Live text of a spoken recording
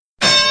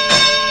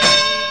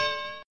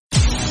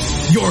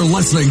You're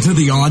listening to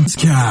The Odds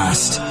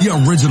Cast, the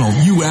original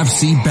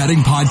UFC betting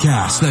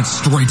podcast that's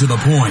straight to the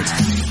point.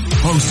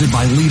 Hosted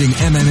by leading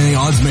MMA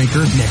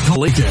oddsmaker Nick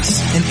Kalikas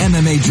and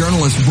MMA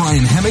journalist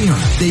Brian Heminger.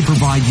 They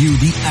provide you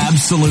the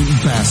absolute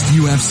best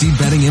UFC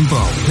betting info,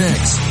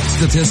 picks,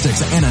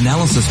 statistics, and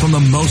analysis from the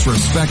most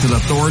respected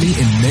authority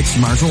in mixed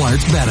martial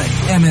arts betting.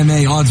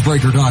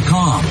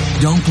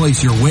 MMAoddsbreaker.com. Don't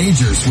place your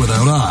wagers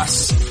without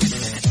us.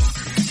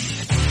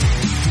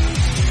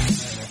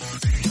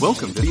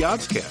 Welcome to The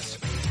Odds Cast.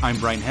 I'm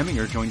Brian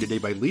Heminger, joined today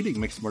by leading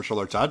mixed martial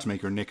arts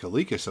oddsmaker Nick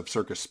Kalikas of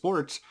Circus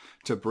Sports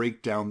to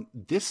break down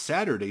this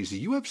Saturday's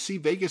UFC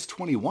Vegas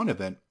 21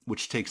 event,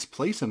 which takes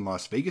place in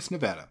Las Vegas,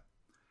 Nevada.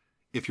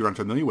 If you're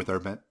unfamiliar with our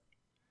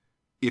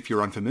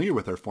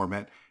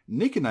format,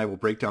 Nick and I will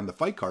break down the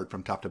fight card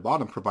from top to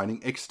bottom,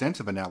 providing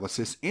extensive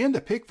analysis and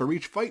a pick for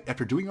each fight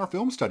after doing our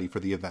film study for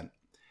the event.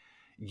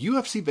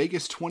 UFC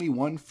Vegas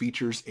 21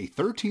 features a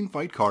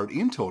 13-fight card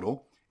in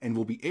total, and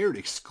will be aired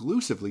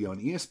exclusively on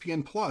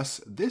ESPN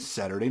Plus this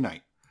Saturday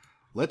night.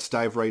 Let's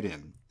dive right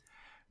in.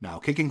 Now,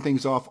 kicking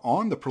things off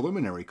on the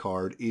preliminary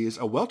card is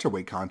a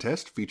welterweight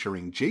contest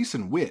featuring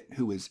Jason Witt,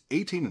 who is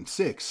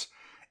 18-6,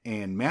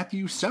 and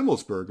Matthew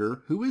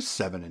Semelsberger, who is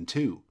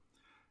 7-2.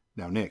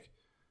 Now, Nick,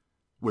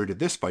 where did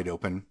this fight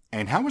open,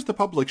 and how has the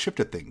public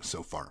shifted things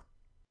so far?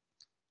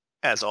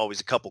 As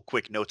always, a couple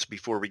quick notes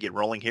before we get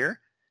rolling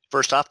here.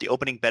 First off, the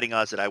opening betting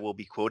odds that I will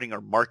be quoting are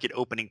market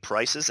opening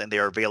prices, and they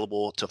are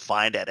available to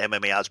find at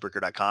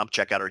MMAoddsbreaker.com.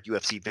 Check out our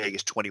UFC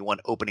Vegas 21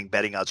 opening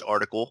betting odds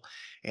article,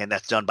 and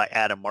that's done by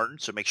Adam Martin.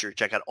 So make sure you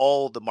check out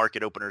all the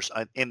market openers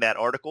in that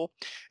article.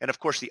 And of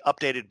course, the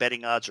updated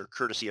betting odds are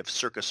courtesy of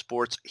Circus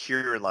Sports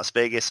here in Las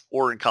Vegas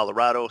or in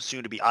Colorado,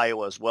 soon to be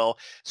Iowa as well.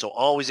 So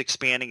always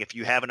expanding. If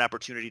you have an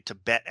opportunity to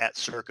bet at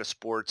Circus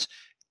Sports,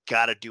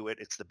 gotta do it.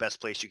 It's the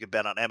best place you can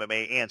bet on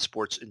MMA and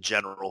sports in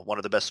general. One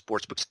of the best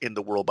sports books in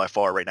the world by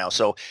far right now.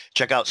 So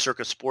check out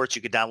Circus Sports.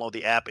 You can download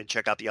the app and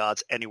check out the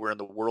odds anywhere in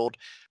the world.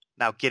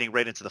 Now getting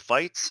right into the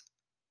fights,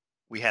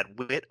 we had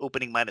Witt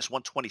opening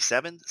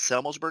 -127,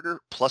 Semelsberger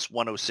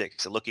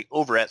 +106. And looking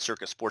over at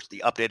Circus Sports,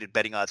 the updated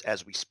betting odds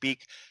as we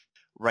speak.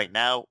 Right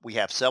now, we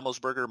have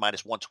Semelsberger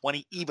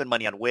 -120, even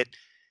money on Witt.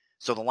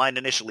 So the line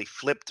initially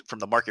flipped from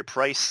the market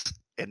price,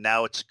 and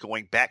now it's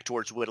going back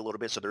towards Witt a little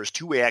bit. So there's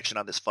two-way action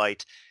on this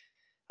fight.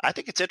 I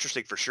think it's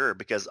interesting for sure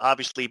because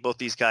obviously both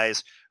these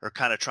guys are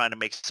kind of trying to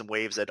make some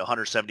waves at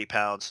 170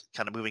 pounds,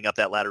 kind of moving up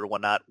that ladder and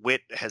whatnot.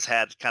 Witt has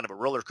had kind of a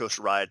roller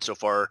coaster ride so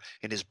far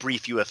in his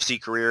brief UFC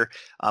career,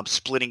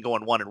 splitting,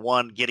 going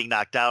 1-1, getting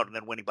knocked out, and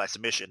then winning by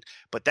submission.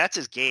 But that's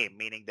his game,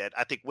 meaning that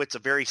I think Witt's a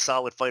very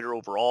solid fighter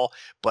overall,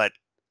 but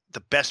the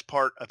best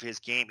part of his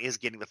game is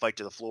getting the fight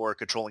to the floor,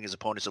 controlling his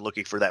opponents, and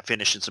looking for that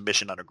finish and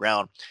submission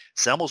underground.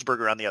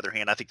 Semelsberger, on the other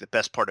hand, I think the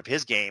best part of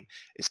his game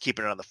is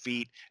keeping it on the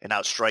feet and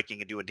out striking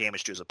and doing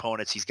damage to his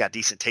opponents. He's got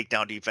decent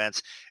takedown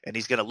defense, and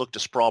he's going to look to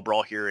sprawl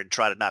brawl here and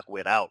try to knock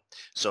Witt out.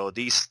 So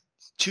these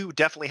two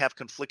definitely have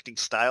conflicting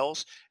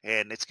styles,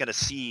 and it's going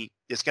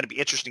to be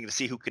interesting to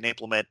see who can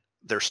implement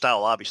their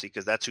style, obviously,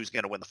 because that's who's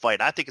going to win the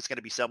fight. I think it's going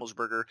to be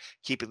Semelsberger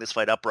keeping this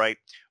fight upright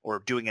or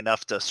doing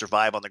enough to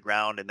survive on the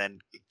ground and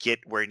then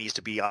get where he needs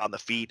to be on the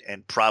feet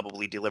and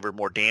probably deliver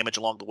more damage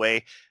along the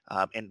way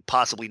and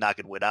possibly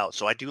knocking Witt out.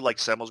 So I do like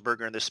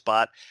Semelsberger in this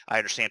spot. I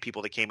understand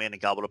people that came in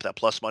and gobbled up that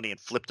plus money and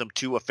flipped him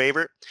to a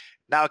favorite.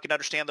 Now I can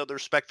understand, though, the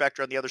respect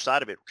factor on the other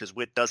side of it because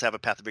Witt does have a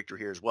path of victory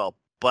here as well.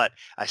 But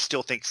I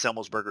still think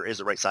Semelsberger is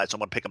the right side, so I'm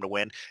going to pick him to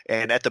win.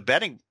 And at the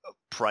betting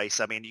price,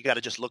 I mean, you got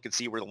to just look and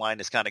see where the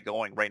line is kind of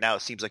going. Right now,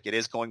 it seems like it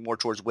is going more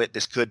towards Witt.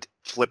 This could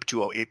flip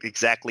to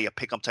exactly a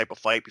pick-em type of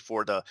fight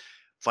before the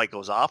fight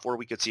goes off, or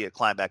we could see it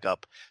climb back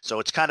up. So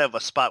it's kind of a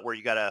spot where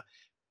you got to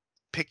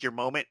pick your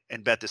moment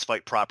and bet this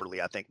fight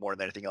properly, I think, more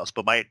than anything else.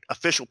 But my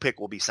official pick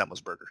will be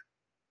Semelsberger.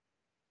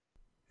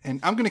 And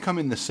I'm going to come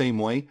in the same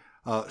way.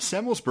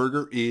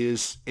 Semelsberger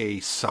is a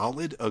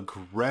solid,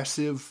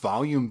 aggressive,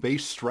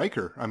 volume-based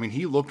striker. I mean,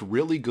 he looked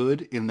really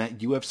good in that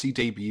UFC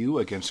debut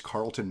against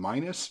Carlton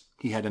Minus.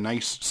 He had a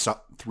nice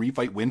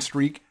 3-fight win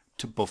streak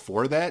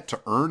before that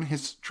to earn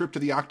his trip to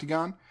the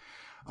octagon.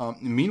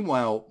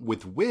 Meanwhile,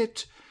 with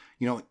Witt,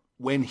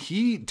 when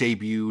he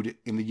debuted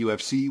in the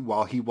UFC,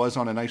 while he was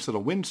on a nice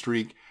little win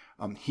streak,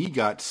 he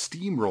got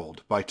steamrolled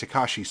by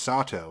Takashi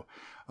Sato.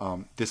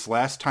 This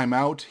last time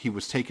out, he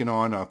was taking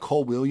on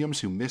Cole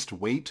Williams, who missed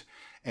weight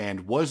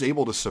and was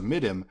able to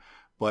submit him.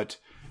 But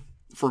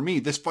for me,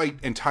 this fight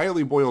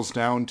entirely boils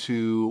down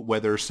to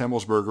whether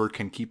Semelsberger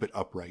can keep it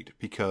upright,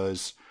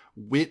 because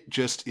Witt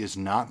just is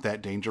not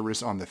that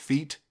dangerous on the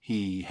feet.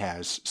 He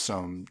has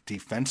some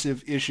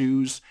defensive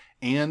issues,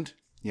 and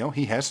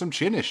he has some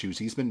chin issues.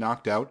 He's been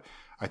knocked out,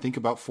 I think,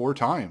 about 4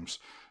 times.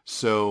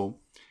 So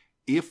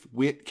if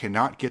Witt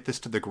cannot get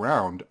this to the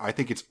ground, I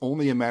think it's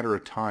only a matter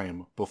of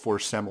time before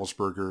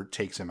Semelsberger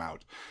takes him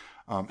out.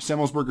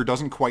 Semelsberger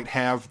doesn't quite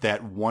have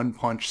that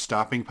one-punch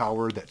stopping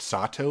power that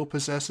Sato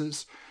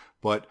possesses,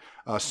 but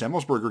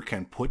Semelsberger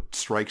can put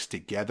strikes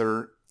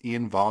together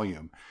in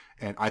volume,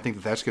 and I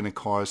think that's going to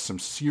cause some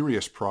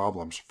serious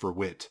problems for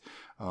Witt.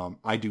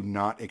 I do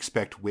not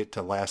expect Witt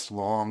to last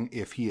long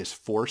if he is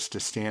forced to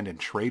stand and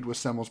trade with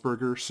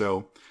Semelsberger.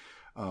 So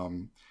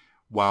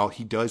while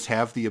he does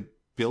have the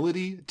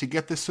ability to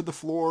get this to the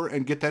floor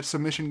and get that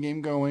submission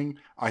game going,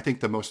 I think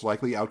the most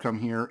likely outcome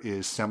here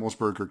is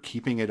Semelsberger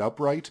keeping it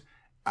upright,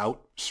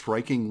 out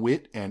striking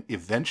Witt, and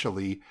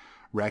eventually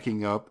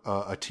racking up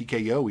a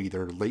TKO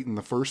either late in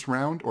the first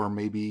round or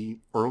maybe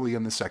early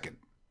in the second.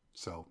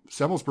 So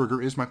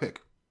Semelsberger is my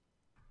pick.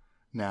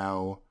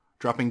 Now,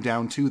 dropping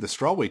down to the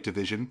strawweight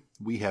division,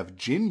 we have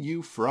Jin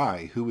Yu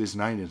Frey, who is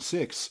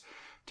 9-6,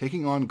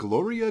 taking on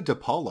Gloria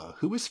DePaula,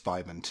 who is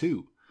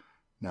 5-2.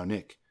 Now,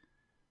 Nick,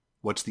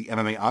 what's the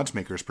MMA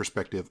oddsmaker's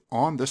perspective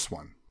on this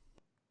one?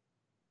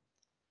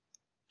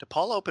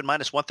 DePaula open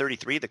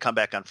 -133, the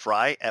comeback on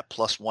Frey at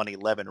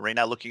 +111. Right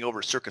now, looking over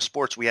at Circa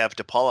Sports, we have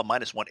DePaula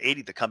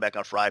 -180, the comeback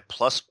on Frey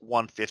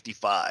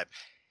 +155.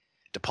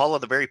 DePaula,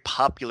 the very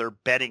popular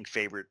betting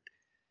favorite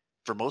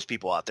for most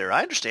people out there.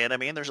 I understand. I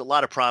mean, there's a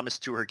lot of promise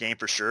to her game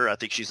for sure. I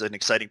think she's an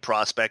exciting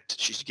prospect.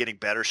 She's getting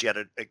better. She had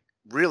a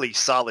really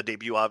solid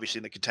debut, obviously,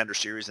 in the Contender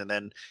Series, and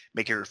then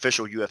making her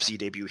official UFC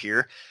debut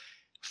here.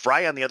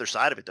 Frey, on the other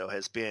side of it, though,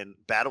 has been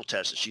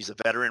battle-tested. She's a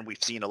veteran.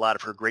 We've seen a lot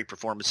of her great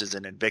performances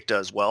in Invicta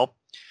as well.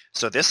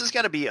 So this is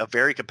going to be a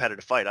very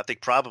competitive fight. I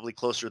think probably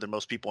closer than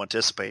most people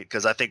anticipate,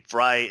 because I think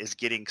Frey is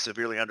getting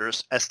severely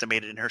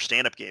underestimated in her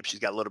stand-up game. She's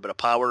got a little bit of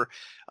power.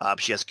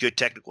 She has good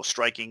technical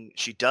striking.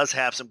 She does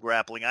have some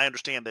grappling. I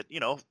understand that,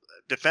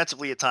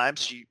 defensively at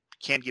times she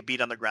can get beat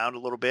on the ground a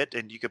little bit,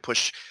 and you could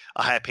push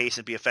a high pace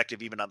and be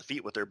effective even on the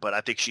feet with her. But I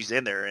think she's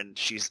in there, and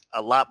she's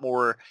a lot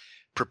more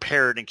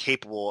prepared and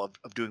capable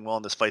of doing well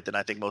in this fight than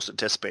I think most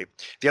anticipate.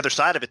 The other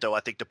side of it, though, I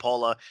think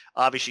DePaula,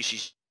 obviously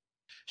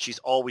she's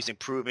always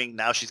improving.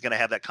 Now she's going to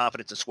have that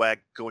confidence and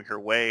swag going her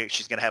way.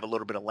 She's going to have a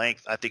little bit of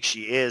length. I think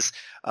she is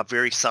a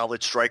very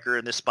solid striker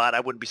in this spot. I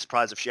wouldn't be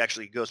surprised if she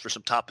actually goes for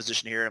some top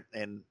position here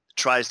and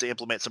tries to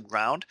implement some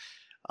ground.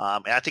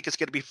 And I think it's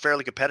going to be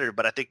fairly competitive,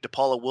 but I think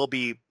DePaula will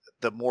be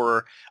the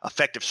more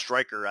effective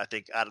striker, I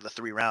think, out of the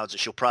 3 rounds, and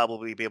she'll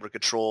probably be able to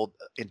control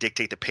and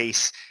dictate the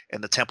pace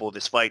and the tempo of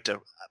this fight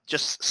to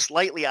just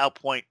slightly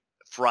outpoint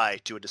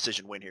Frey to a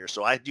decision win here.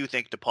 So I do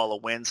think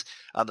DePaula wins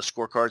on the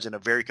scorecards in a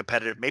very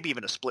competitive, maybe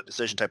even a split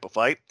decision type of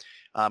fight.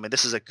 And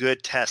this is a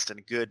good test and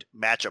a good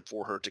matchup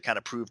for her to kind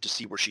of prove to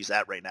see where she's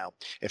at right now.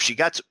 If she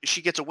gets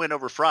a win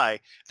over Frey,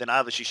 then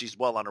obviously she's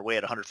well on her way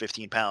at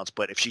 115 pounds.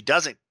 But if she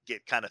doesn't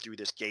get kind of through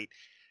this gate,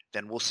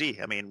 then we'll see.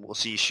 I mean, we'll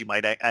see. She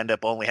might end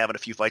up only having a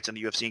few fights in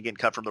the UFC and getting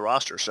cut from the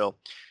roster. So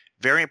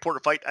very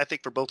important fight, I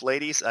think, for both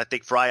ladies. I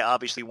think Frey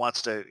obviously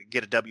wants to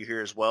get a W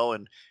here as well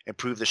and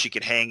prove that she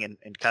can hang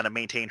and kind of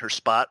maintain her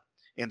spot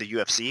in the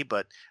UFC.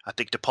 But I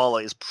think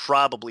DePaula is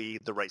probably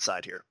the right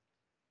side here.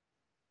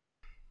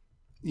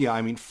 Yeah,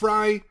 I mean,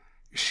 Frey,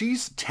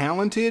 she's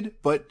talented,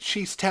 but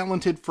she's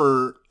talented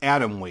for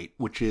atom weight,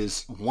 which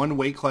is one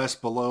weight class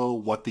below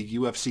what the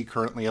UFC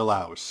currently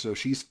allows. So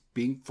she's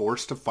being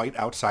forced to fight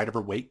outside of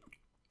her weight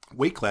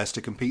class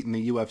to compete in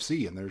the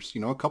UFC. And there's,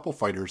 a couple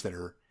fighters that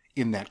are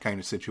in that kind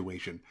of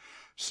situation.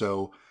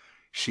 So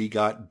she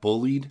got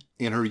bullied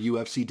in her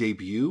UFC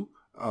debut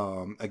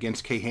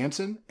against Kay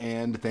Hansen.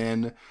 And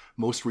then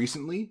most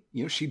recently,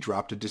 she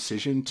dropped a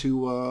decision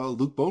to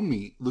Luke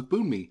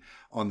Boonmee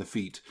on the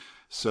feet.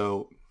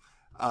 So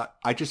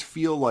I just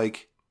feel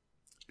like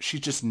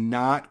she's just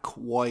not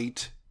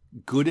quite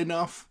good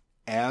enough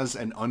as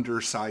an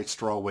undersized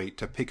strawweight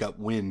to pick up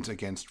wins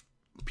against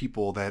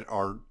people that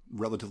are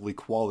relatively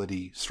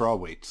quality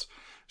strawweights.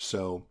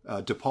 So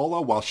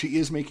DePaula, while she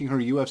is making her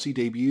UFC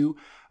debut,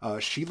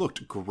 she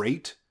looked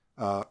great.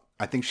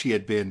 I think she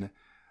had been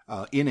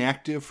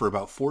inactive for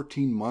about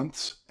 14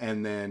 months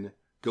and then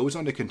goes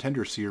on to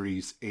Contender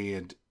Series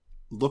and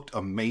looked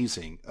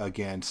amazing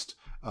against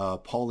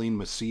Pauline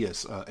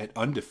Macias, an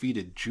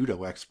undefeated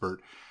judo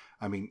expert.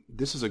 I mean,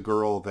 this is a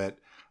girl that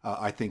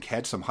I think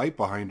had some hype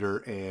behind her,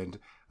 and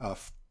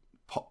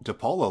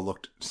DePaula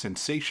looked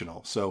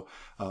sensational. So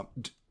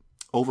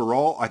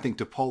overall, I think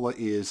DePaula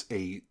is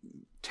a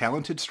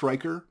talented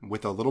striker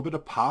with a little bit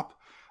of pop.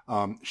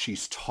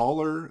 She's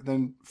taller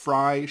than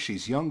Frey.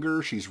 She's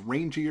younger. She's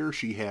rangier.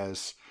 She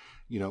has,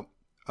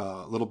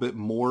 a little bit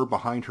more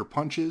behind her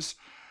punches,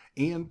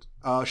 and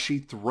she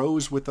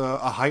throws with a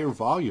higher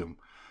volume.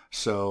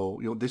 So,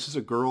 this is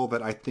a girl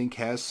that I think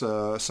has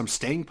some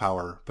staying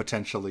power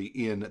potentially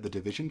in the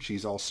division.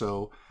 She's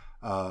also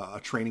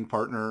a training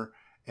partner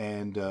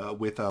and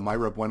with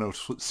Mayra Bueno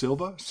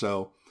Silva.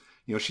 So,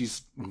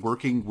 she's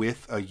working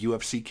with a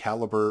UFC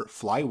caliber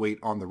flyweight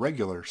on the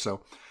regular.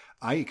 So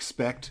I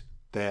expect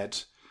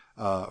that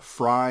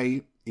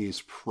Frey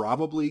is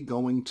probably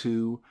going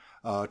to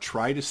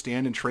try to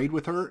stand and trade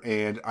with her.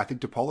 And I think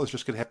DePaula is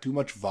just going to have too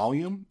much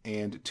volume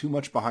and too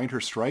much behind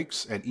her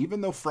strikes. And even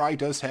though Frey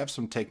does have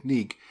some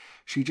technique,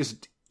 she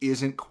just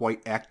isn't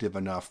quite active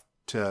enough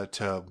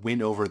to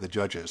win over the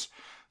judges.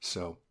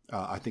 So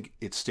I think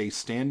it stays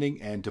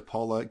standing and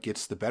DePaula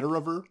gets the better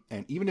of her.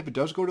 And even if it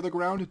does go to the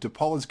ground,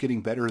 DePaula's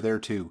getting better there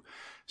too.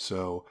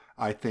 So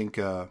I think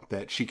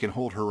that she can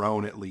hold her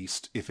own, at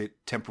least if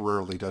it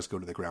temporarily does go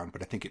to the ground.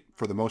 But I think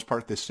for the most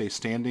part, this stays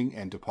standing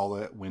and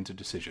DePaula wins a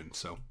decision.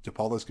 So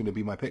DePaula is going to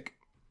be my pick.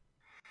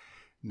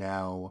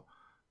 Now,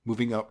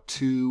 moving up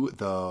to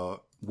the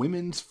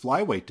women's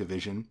flyweight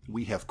division,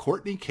 we have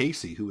Courtney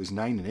Casey, who is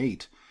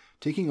 9-8,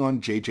 taking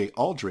on JJ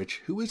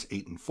Aldrich, who is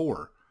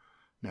 8-4.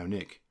 Now,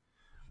 Nick,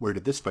 where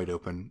did this fight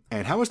open,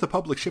 and how has the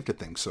public shifted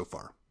things so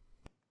far?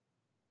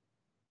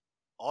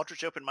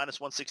 Aldrich open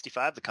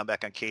 -165, the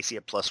comeback on Casey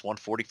at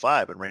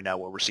 +145. And right now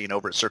what we're seeing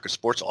over at Circus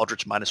Sports,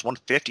 Aldrich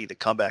 -150, the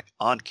comeback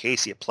on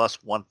Casey at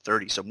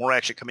 +130. So more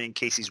action coming in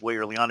Casey's way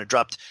early on. It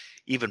dropped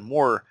even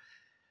more,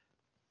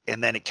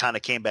 and then it kind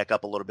of came back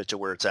up a little bit to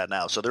where it's at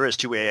now. So there is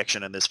two-way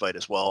action in this fight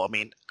as well. I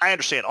mean, I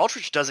understand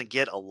Aldrich doesn't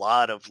get a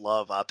lot of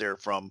love out there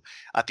from,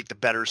 I think, the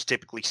bettors,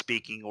 typically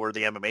speaking, or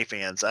the MMA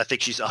fans. I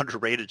think she's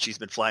underrated. She's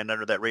been flying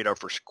under that radar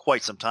for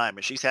quite some time,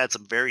 and she's had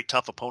some very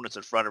tough opponents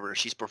in front of her.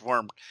 She's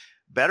performed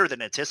better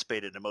than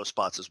anticipated in most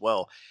spots as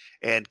well.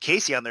 And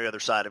Casey on the other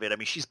side of it, I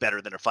mean, she's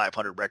better than her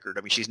 500 record.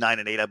 I mean, she's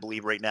 9-8, I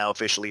believe, right now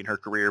officially in her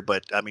career.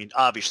 But I mean,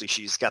 obviously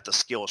she's got the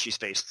skill. She's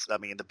faced, I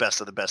mean, the best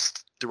of the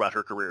best throughout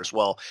her career as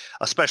well,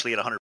 especially at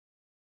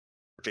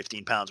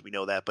 115 pounds. We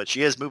know that, but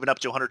she is moving up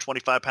to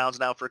 125 pounds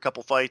now for a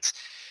couple fights.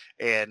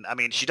 And I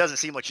mean, she doesn't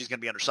seem like she's going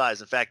to be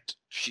undersized. In fact,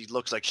 she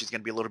looks like she's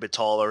going to be a little bit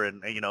taller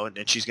and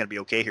she's going to be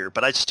okay here.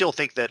 But I still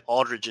think that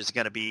Aldrich is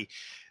going to be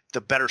the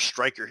better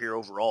striker here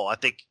overall. I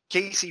think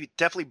Casey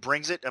definitely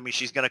brings it. I mean,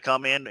 she's going to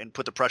come in and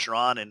put the pressure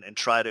on and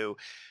try to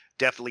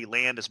definitely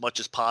land as much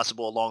as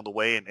possible along the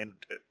way. And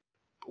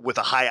with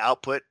a high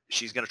output,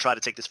 she's going to try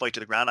to take this fight to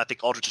the ground. I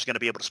think Aldrich is going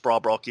to be able to sprawl,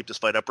 brawl, keep this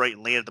fight upright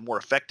and land the more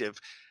effective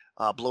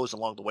blows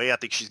along the way. I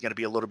think she's going to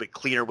be a little bit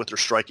cleaner with her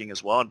striking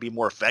as well and be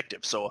more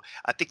effective. So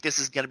I think this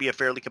is going to be a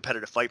fairly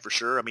competitive fight for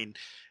sure. I mean,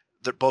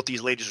 both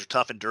these ladies are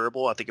tough and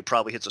durable. I think it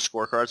probably hits the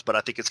scorecards, but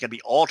I think it's going to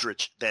be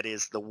Aldrich that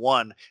is the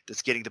one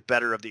that's getting the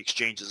better of the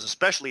exchanges,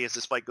 especially as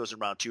this fight goes in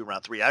round 2,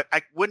 round 3.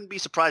 I wouldn't be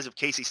surprised if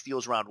Casey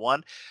steals round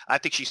 1. I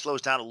think she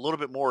slows down a little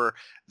bit more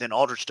than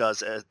Aldrich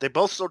does. They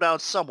both slow down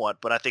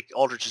somewhat, but I think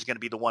Aldrich is going to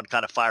be the one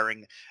kind of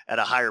firing at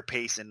a higher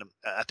pace and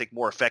I think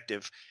more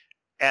effective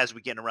as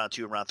we get in round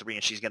 2 and round 3,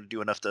 and she's going to do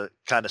enough to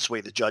kind of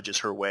sway the judges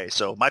her way.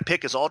 So my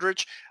pick is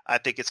Aldrich. I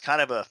think it's kind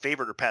of a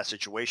favorite or pass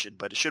situation,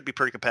 but it should be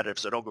pretty competitive,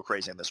 so don't go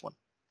crazy on this one.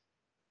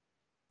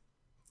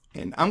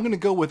 And I'm going to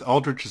go with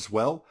Aldrich as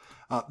well.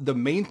 The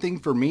main thing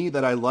for me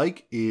that I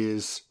like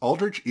is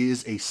Aldrich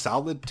is a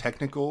solid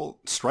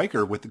technical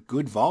striker with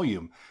good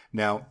volume.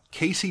 Now,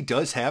 Casey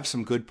does have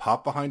some good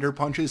pop behind her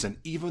punches, and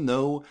even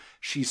though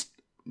she's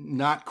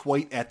not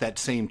quite at that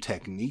same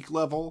technique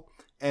level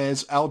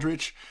as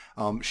Aldrich,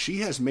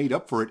 she has made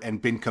up for it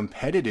and been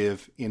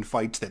competitive in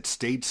fights that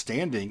stayed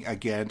standing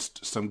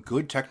against some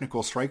good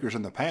technical strikers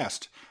in the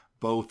past,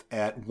 both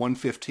at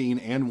 115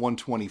 and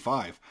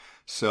 125.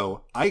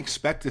 So I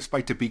expect this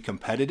fight to be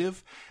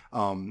competitive.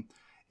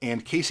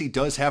 And Casey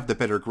does have the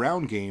better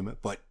ground game,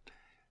 but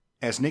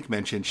as Nick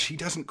mentioned, she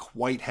doesn't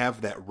quite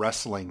have that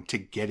wrestling to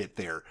get it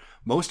there.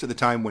 Most of the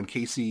time when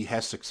Casey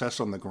has success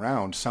on the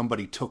ground,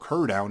 somebody took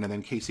her down and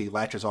then Casey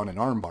latches on an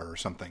armbar or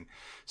something.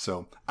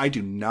 So I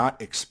do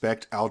not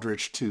expect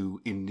Aldrich to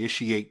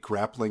initiate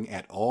grappling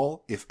at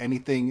all. If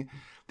anything,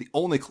 the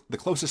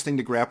closest thing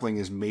to grappling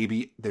is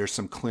maybe there's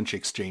some clinch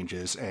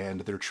exchanges and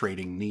they're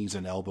trading knees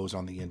and elbows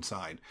on the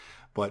inside.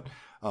 But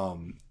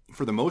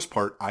for the most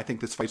part, I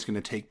think this fight's going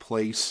to take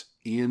place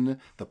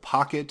in the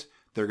pocket.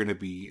 They're going to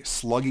be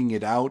slugging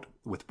it out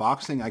with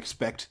boxing. I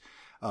expect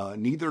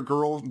neither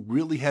girl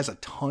really has a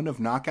ton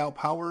of knockout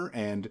power,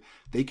 and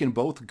they can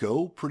both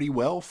go pretty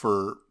well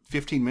for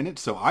 15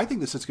 minutes. So I think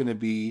this is going to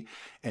be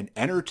an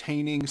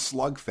entertaining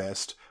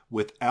slugfest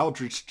with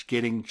Aldrich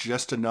getting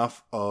just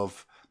enough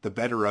of the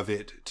better of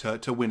it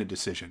to win a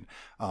decision.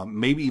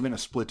 Maybe even a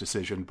split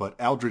decision, but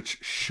Aldrich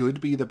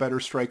should be the better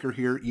striker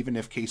here, even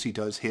if Casey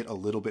does hit a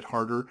little bit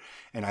harder.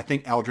 And I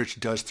think Aldrich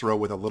does throw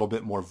with a little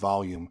bit more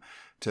volume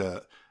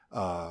to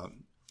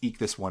eke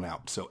this one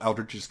out. So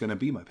Aldrich is going to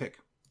be my pick.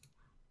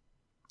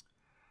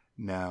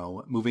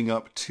 Now, moving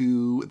up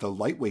to the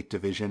lightweight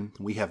division,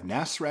 we have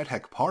Nasrat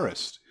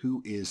Haqparast,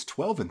 who is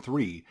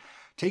 12-3,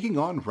 taking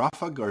on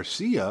Rafa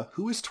Garcia,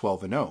 who is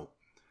 12-0.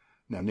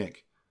 Now,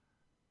 Nick,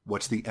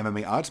 what's the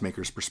MMA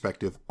oddsmaker's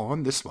perspective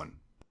on this one?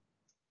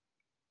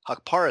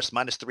 Haqparast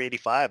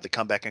 -385, the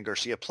comeback on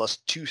Garcia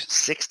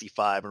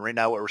 +265. And right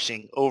now what we're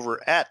seeing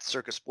over at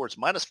Circus Sports,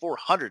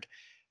 -400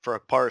 for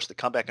Haqparast, the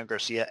comeback on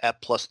Garcia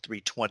at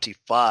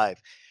 +325.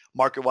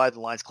 Market-wide, the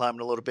line's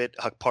climbing a little bit.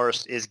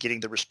 Haqparast is getting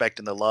the respect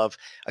and the love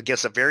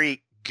against a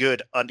very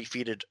good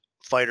undefeated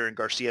fighter in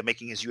Garcia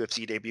making his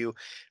UFC debut.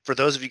 For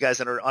those of you guys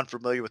that are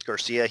unfamiliar with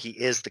Garcia, he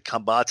is the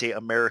Combate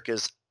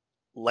Americas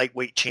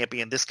lightweight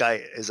champion. This guy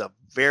is a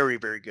very,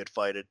 very good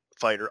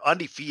fighter,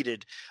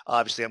 undefeated.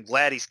 Obviously, I'm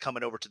glad he's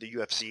coming over to the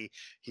UFC.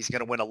 He's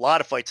going to win a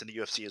lot of fights in the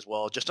UFC as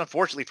well. Just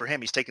unfortunately for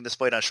him, he's taking this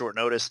fight on short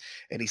notice,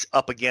 and he's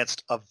up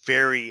against a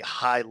very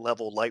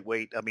high-level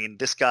lightweight. I mean,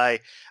 this guy,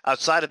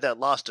 outside of that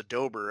loss to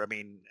Dober, I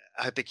mean,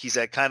 I think he's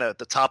at kind of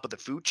the top of the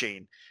food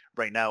chain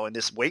right now in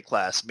this weight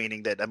class,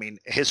 meaning that, I mean,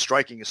 his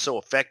striking is so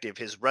effective.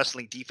 His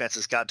wrestling defense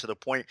has gotten to the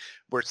point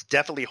where it's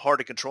definitely hard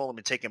to control him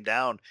and take him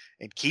down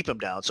and keep him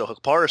down. So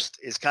Haqparast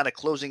is kind of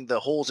closing the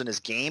holes in his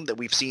game that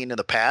we've seen in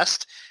the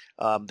past,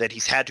 that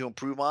he's had to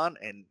improve on.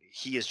 And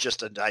he is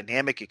just a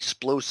dynamic,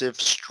 explosive,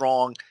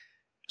 strong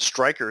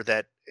striker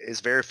that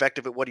is very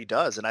effective at what he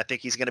does. And I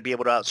think he's going to be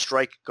able to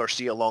outstrike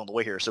Garcia along the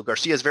way here. So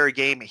Garcia's very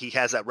game. He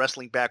has that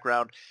wrestling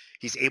background.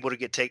 He's able to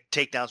get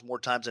takedowns more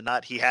times than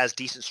not. He has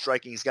decent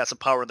striking. He's got some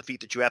power on the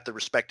feet that you have to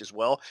respect as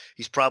well.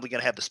 He's probably going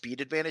to have the speed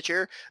advantage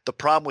here. The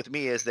problem with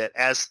me is that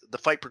as the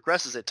fight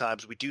progresses at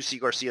times, we do see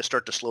Garcia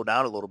start to slow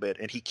down a little bit,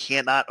 and he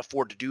cannot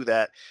afford to do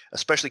that,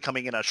 especially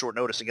coming in on short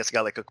notice against a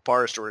guy like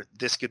Haqparast, or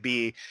this could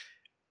be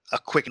a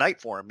quick night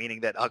for him,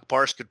 meaning that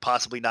Haqparast could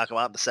possibly knock him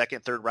out in the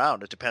second, third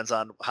round. It depends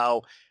on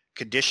how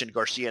conditioned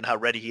Garcia and how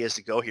ready he is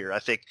to go here. I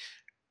think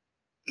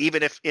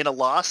even if in a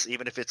loss,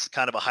 even if it's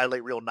kind of a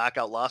highlight reel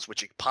knockout loss,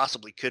 which it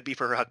possibly could be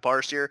for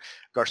Haqparast here,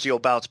 Garcia will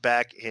bounce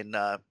back and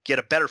get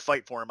a better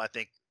fight for him, I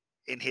think,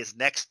 in his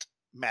next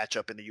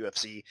matchup in the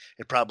UFC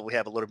and probably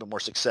have a little bit more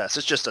success.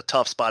 It's just a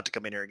tough spot to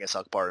come in here against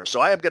Haqparast. So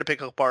I am going to pick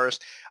Haqparast.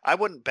 I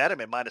wouldn't bet him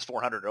at minus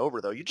 400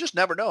 over, though. You just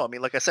never know. I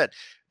mean, like I said,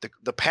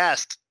 the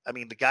past, I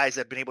mean, the guys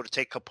that have been able to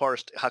take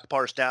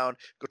Haqparast down,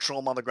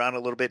 control him on the ground a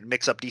little bit, and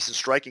mix up decent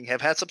striking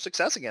have had some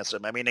success against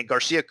him. I mean, and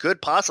Garcia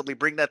could possibly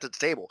bring that to the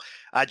table.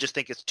 I just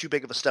think it's too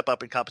big of a step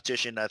up in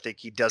competition. I think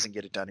he doesn't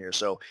get it done here.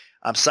 So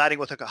I'm siding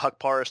with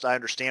Haqparast. I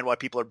understand why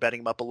people are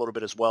betting him up a little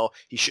bit as well.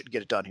 He shouldn't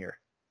get it done here.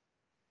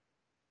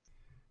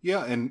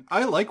 Yeah, and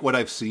I like what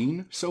I've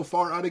seen so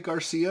far out of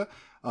Garcia.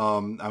 I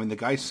mean, the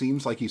guy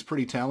seems like he's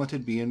pretty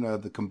talented, being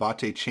the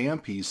Combate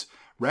champ. He's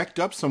racked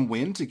up some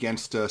wins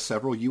against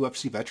several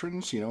UFC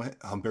veterans,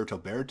 Humberto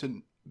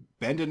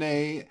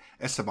Bandone,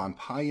 Esteban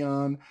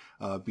Payan,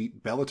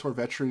 beat Bellator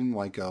veteran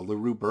like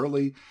LaRue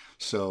Burley.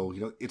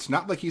 So, it's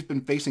not like he's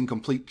been facing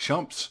complete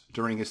chumps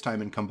during his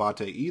time in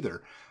Combate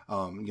either.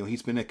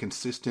 He's been a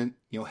consistent,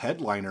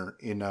 headliner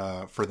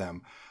for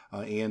them.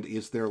 And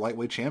is their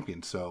lightweight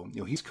champion. So,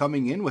 he's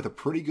coming in with a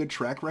pretty good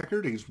track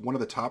record. He's one of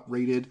the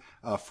top-rated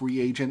free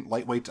agent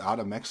lightweights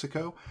out of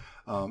Mexico.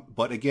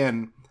 But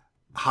again,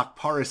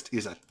 Haqparast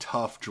is a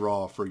tough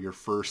draw for your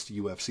first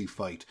UFC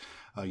fight.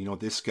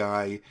 This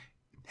guy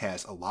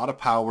has a lot of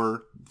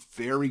power,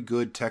 very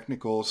good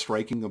technical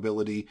striking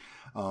ability,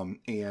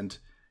 and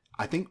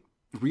I think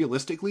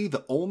realistically,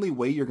 the only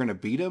way you're going to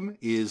beat him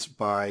is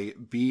by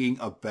being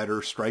a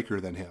better striker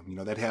than him.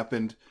 That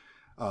happened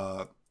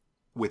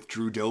with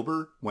Drew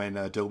Dober when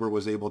Dober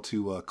was able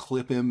to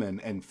clip him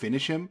and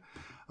finish him.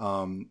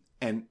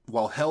 And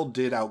while Held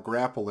did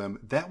out-grapple him,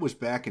 that was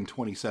back in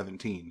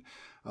 2017.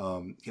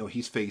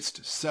 He's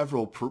faced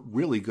several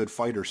really good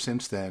fighters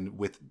since then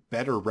with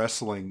better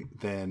wrestling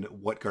than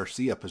what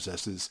Garcia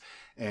possesses,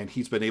 and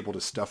he's been able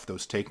to stuff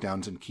those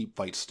takedowns and keep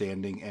fights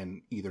standing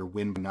and either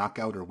win by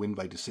knockout or win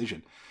by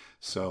decision.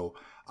 So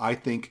I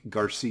think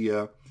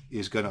Garcia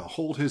is going to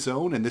hold his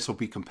own, and this will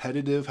be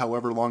competitive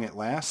however long it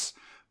lasts.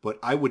 But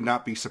I would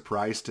not be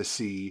surprised to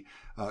see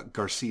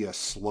Garcia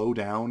slow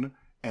down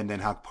and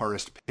then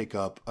Haqparast pick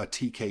up a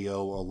TKO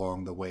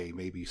along the way,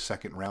 maybe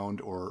second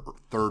round or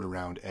third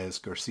round as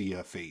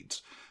Garcia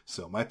fades.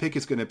 So my pick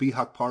is going to be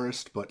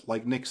Haqparast, but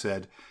like Nick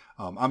said,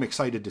 I'm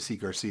excited to see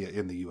Garcia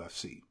in the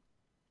UFC.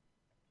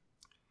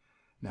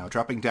 Now,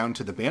 dropping down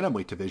to the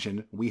bantamweight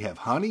division, we have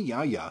Rani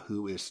Yahya,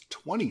 who is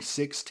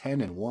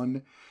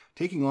 26-10-1,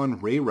 taking on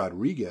Ray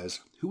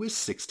Rodriguez, who is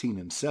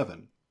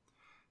 16-7.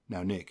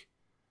 Now, Nick,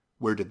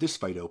 where did this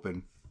fight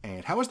open,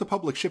 and how has the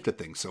public shifted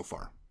things so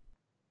far?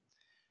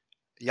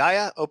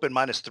 Yahya opened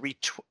minus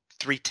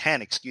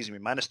 310,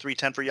 minus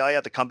 310 for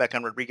Yahya. The comeback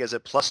on Rodriguez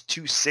at plus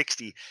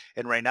 260.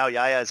 And right now,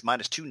 Yahya is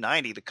minus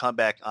 290. The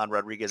comeback on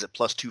Rodriguez at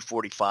plus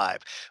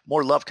 245.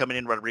 More love coming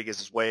in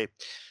Rodriguez's way.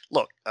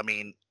 Look, I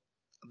mean,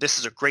 this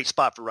is a great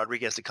spot for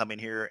Rodriguez to come in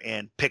here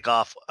and pick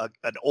off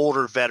an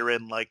older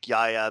veteran like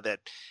Yahya that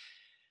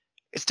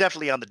it's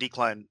definitely on the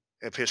decline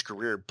of his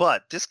career,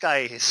 but this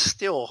guy has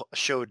still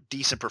showed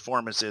decent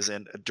performances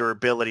and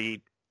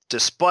durability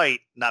despite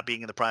not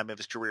being in the prime of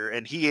his career.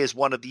 And he is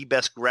one of the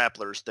best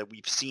grapplers that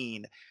we've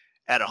seen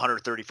at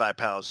 135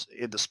 pounds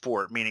in the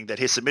sport, meaning that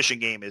his submission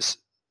game is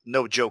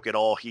no joke at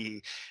all.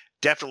 He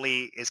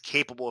definitely is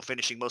capable of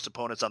finishing most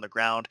opponents on the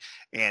ground,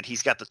 and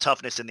he's got the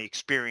toughness and the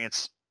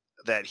experience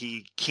that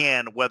he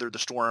can weather the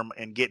storm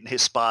and get in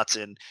his spots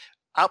and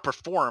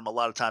outperform a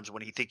lot of times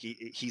when he think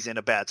he's in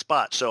a bad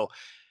spot. So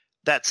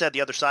that said, the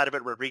other side of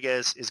it,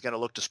 Rodriguez is going to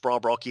look to sprawl,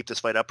 brawl, keep this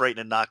fight upright,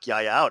 and knock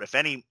Yahya out. If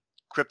any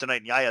kryptonite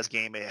in Yaya's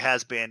game, it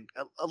has been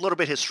a little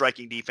bit his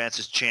striking defense,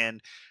 his chin.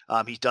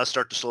 He does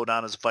start to slow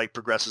down as the fight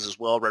progresses as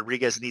well.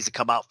 Rodriguez needs to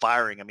come out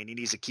firing. I mean, he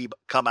needs to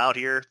come out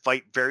here,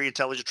 fight very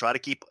intelligent, try to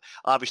keep,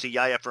 obviously,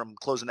 Yahya from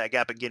closing that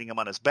gap and getting him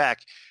on his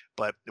back.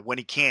 But when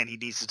he can, he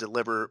needs to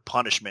deliver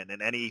punishment.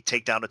 And any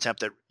takedown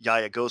attempt that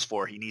Yahya goes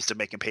for, he needs to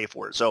make him pay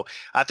for it. So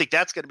I think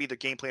that's going to be the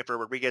game plan for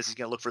Rodriguez. He's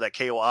going to look for that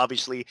KO,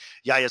 obviously.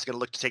 Yaya's going to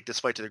look to take this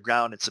fight to the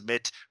ground and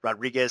submit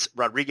Rodriguez.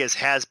 Rodriguez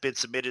has been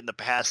submitted in the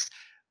past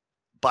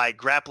by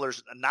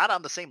grapplers not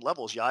on the same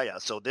level as Yaya.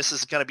 So this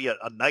is going to be a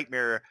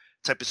nightmare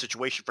type of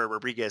situation for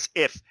Rodriguez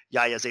if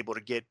Yaya is able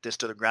to get this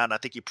to the ground. I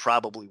think he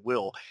probably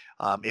will.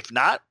 If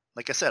not,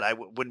 like I said, I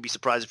wouldn't be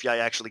surprised if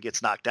Yaya actually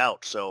gets knocked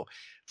out. So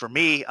for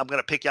me, I'm going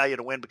to pick Yaya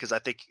to win because I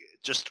think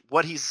just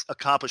what he's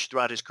accomplished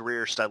throughout his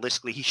career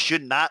stylistically, he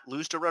should not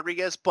lose to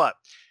Rodriguez, but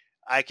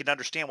I can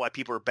understand why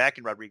people are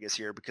backing Rodriguez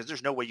here because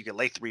there's no way you can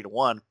lay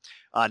 3-1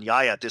 on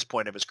Yaya at this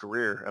point of his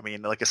career. I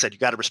mean, like I said, you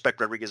got to respect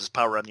Rodriguez's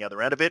power on the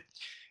other end of it.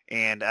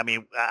 And I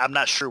mean, I'm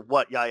not sure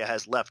what Yaya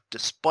has left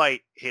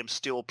despite him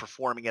still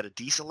performing at a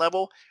decent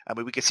level. I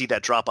mean, we could see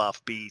that drop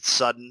off be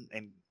sudden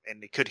and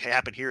it could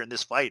happen here in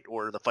this fight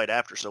or the fight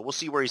after. So we'll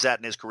see where he's at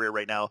in his career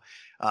right now.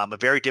 A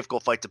very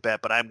difficult fight to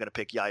bet, but I'm going to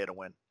pick Yaya to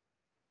win.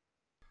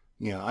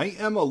 Yeah, I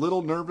am a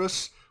little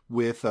nervous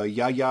with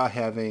Yaya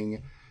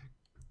having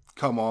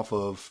come off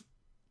of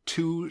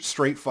 2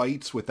 straight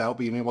fights without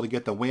being able to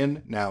get the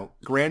win. Now,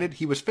 granted,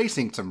 he was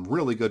facing some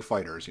really good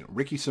fighters. You know,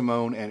 Ricky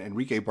Simón and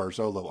Enrique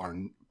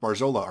Barzola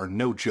are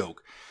no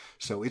joke.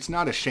 So it's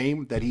not a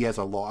shame that he has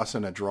a loss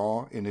and a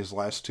draw in his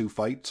last 2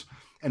 fights.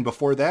 And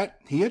before that,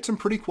 he had some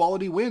pretty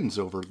quality wins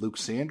over Luke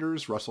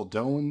Sanders, Russell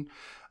Doan,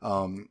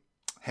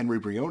 Henry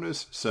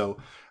Briones. So,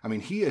 I mean,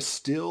 he is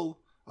still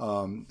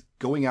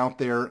going out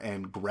there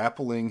and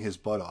grappling his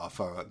butt off.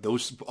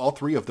 All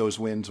 3 of those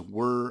wins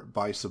were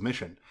by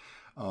submission.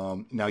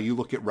 Now you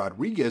look at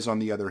Rodriguez on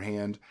the other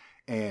hand,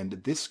 and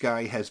this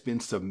guy has been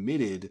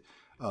submitted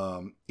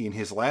in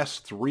his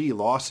last 3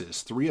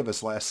 losses, 3 of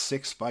his last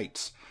 6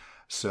 fights.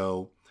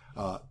 So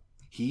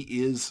he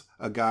is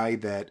a guy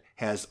that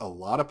has a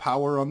lot of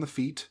power on the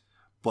feet,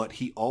 but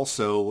he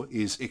also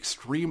is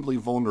extremely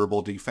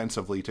vulnerable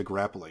defensively to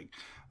grappling.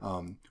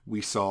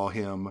 We saw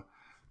him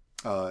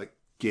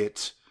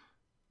get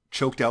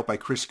choked out by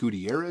Chris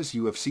Gutierrez,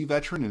 UFC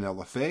veteran in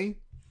LFA.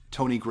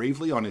 Tony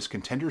Gravely on his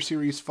Contender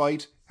Series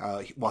fight,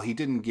 while he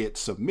didn't get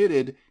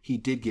submitted, he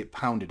did get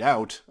pounded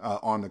out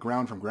on the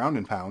ground from ground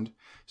and pound.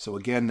 So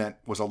again, that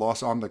was a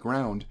loss on the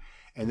ground.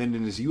 And then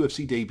in his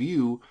UFC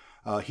debut,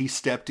 he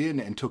stepped in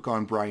and took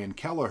on Brian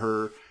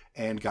Kelleher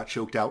and got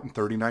choked out in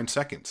 39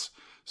 seconds.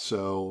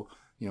 So,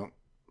 you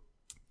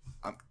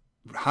know,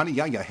 Rani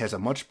Yahya has a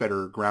much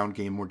better ground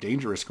game, more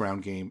dangerous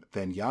ground game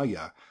than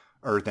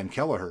than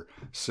Kelleher.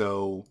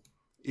 So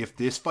if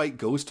this fight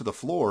goes to the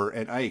floor,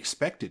 and I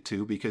expect it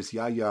to, because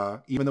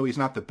Yahya, even though he's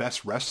not the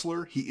best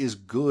wrestler, he is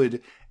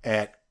good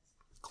at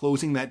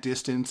closing that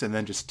distance and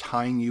then just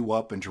tying you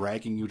up and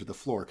dragging you to the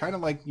floor. Kind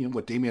of like, you know,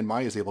 what Damian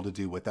Maia is able to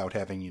do without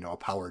having, you know, a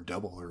power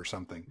double or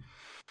something.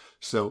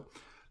 So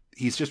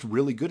he's just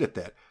really good at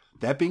that.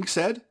 That being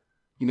said,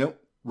 you know,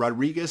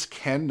 Rodriguez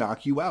can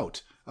knock you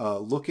out.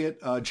 Look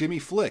at Jimmy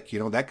Flick. You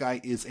know, that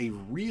guy is a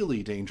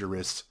really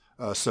dangerous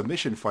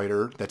submission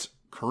fighter that's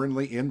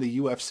currently in the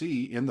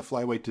UFC in the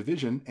flyweight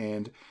division,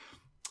 and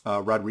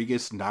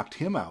Rodriguez knocked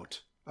him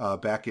out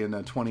back in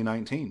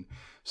 2019.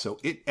 So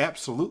it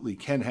absolutely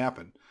can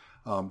happen.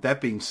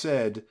 That being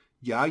said,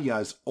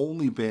 Yaya's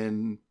only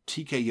been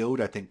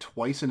TKO'd, I think,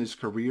 twice in his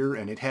career,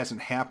 and it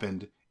hasn't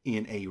happened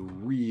in a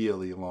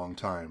really long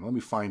time. Let me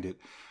find it.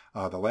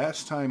 The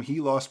last time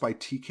he lost by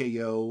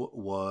TKO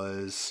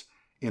was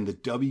in the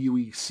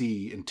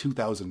WEC in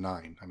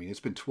 2009. I mean, it's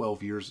been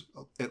 12 years,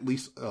 at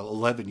least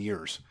 11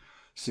 years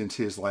since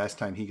his last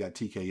time he got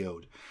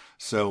TKO'd.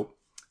 So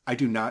I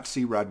do not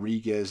see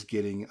Rodriguez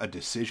getting a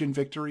decision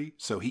victory.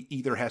 So he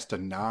either has to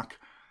knock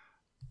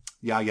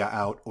Yahya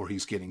out or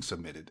he's getting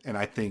submitted. And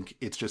I think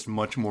it's just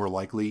much more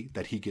likely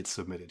that he gets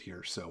submitted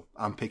here. So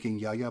I'm picking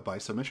Yahya by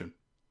submission.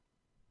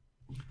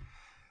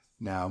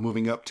 Now,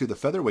 moving up to the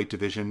featherweight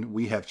division,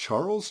 we have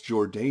Charles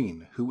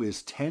Jourdain, who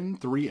is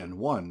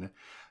 10-3-1,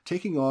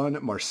 taking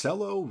on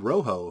Marcelo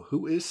Rojo,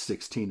 who is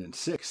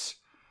 16-6.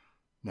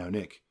 Now,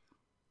 Nick,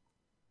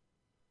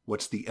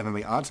 what's the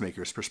MMA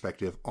oddsmaker's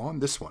perspective on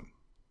this one?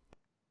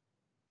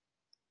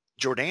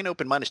 Jourdain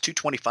opened minus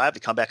 225, the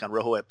comeback on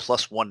Rojo at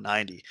plus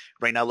 190.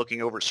 Right now,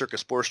 looking over at Circa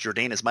Sports,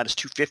 Jourdain is minus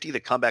 250, the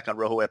comeback on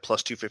Rojo at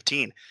plus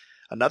 215.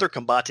 Another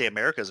Combate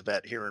Americas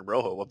vet here in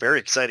Rojo, a very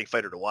exciting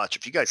fighter to watch.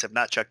 If you guys have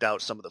not checked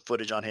out some of the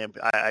footage on him,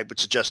 I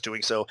would suggest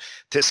doing so.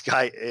 This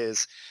guy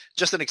is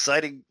just an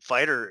exciting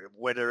fighter,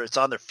 whether it's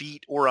on their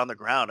feet or on the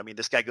ground. I mean,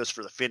 this guy goes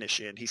for the finish,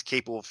 and he's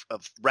capable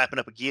of wrapping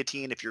up a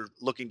guillotine if you're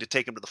looking to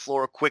take him to the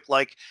floor quick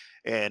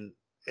and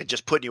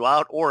just putting you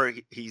out, or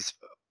he's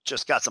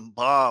just got some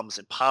bombs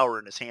and power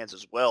in his hands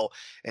as well,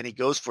 and he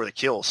goes for the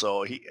kill.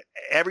 So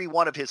every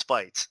one of his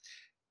fights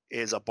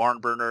is a barn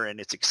burner,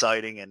 and it's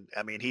exciting. And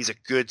I mean, he's a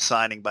good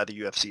signing by the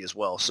UFC as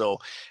well. So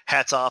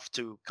hats off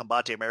to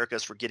Combate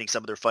Americas for getting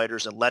some of their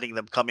fighters and letting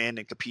them come in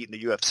and compete in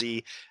the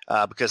UFC.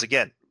 Because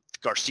again,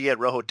 Garcia and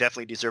Rojo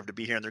definitely deserve to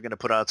be here, and they're going to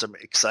put on some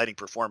exciting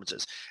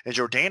performances. And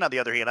Jourdain, on the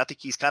other hand, I think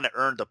he's kind of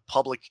earned the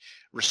public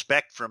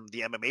respect from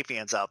the MMA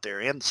fans out there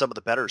and some of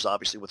the bettors,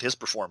 obviously, with his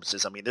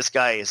performances. I mean, this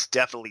guy is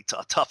definitely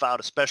tough out,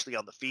 especially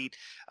on the feet.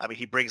 I mean,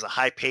 he brings a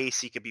high pace.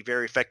 He can be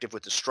very effective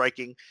with the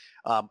striking,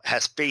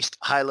 has faced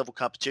high-level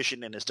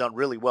competition and has done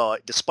really well,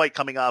 despite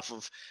coming off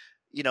of,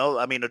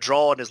 a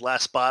draw in his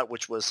last spot,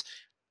 which was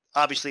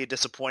obviously a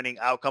disappointing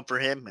outcome for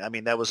him. I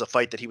mean, that was a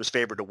fight that he was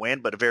favored to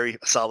win, but a very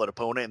solid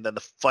opponent. And then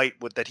the fight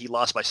that he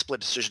lost by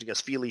split decision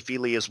against Fili.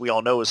 Fili, as we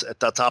all know, is at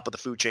the top of the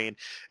food chain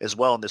as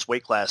well in this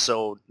weight class.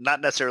 So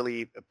not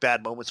necessarily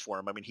bad moments for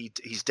him. I mean,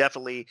 he's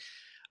definitely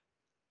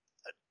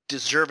a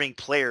deserving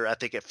player, I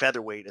think, at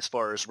featherweight as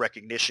far as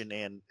recognition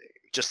and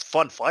just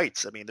fun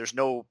fights. I mean, there's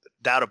no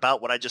doubt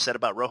about what I just said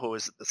about Rojo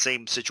is the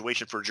same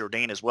situation for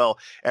Jourdain as well.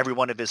 Every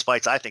one of his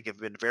fights, I think, have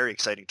been very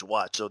exciting to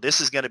watch. So this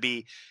is going to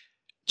be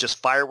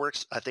just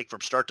fireworks, I think, from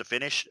start to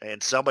finish,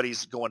 and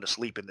somebody's going to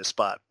sleep in this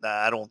spot.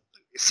 I don't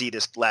see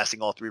this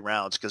lasting all 3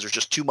 rounds because there's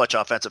just too much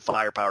offensive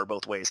firepower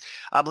both ways.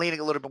 I'm leaning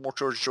a little bit more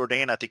towards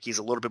Jourdain. I think he's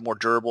a little bit more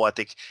durable. I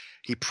think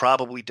he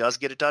probably does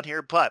get it done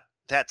here. But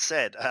that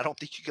said, I don't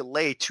think you can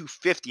lay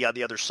 250 on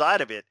the other side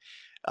of it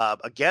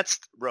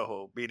against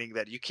Rojo, meaning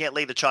that you can't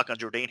lay the chalk on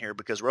Jourdain here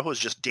because Rojo is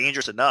just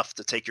dangerous enough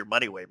to take your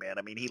money away, man.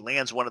 I mean, he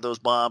lands one of those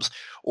bombs,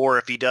 or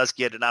if he does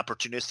get an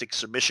opportunistic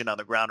submission on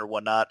the ground or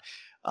whatnot,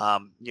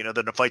 then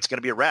the fight's going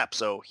to be a wrap.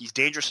 So he's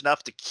dangerous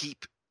enough to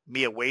keep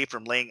me away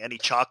from laying any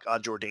chalk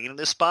on Jourdain in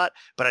this spot,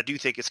 but I do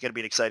think it's going to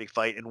be an exciting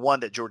fight and one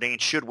that Jourdain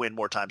should win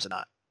more times than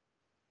not.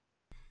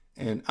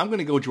 And I'm going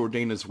to go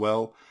Jourdain as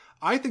well.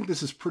 I think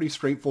this is pretty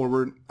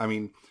straightforward. I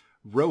mean,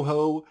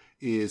 Rojo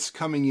is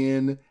coming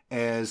in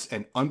as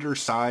an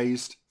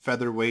undersized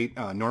featherweight.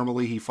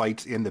 Normally he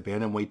fights in the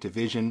bantamweight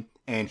division,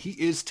 and he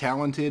is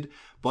talented,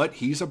 but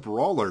he's a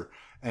brawler.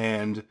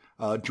 And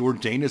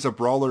Jourdain is a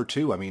brawler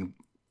too. I mean,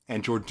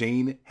 and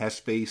Jourdain has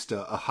faced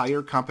a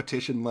higher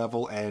competition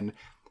level and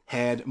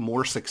had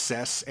more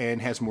success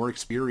and has more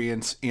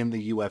experience in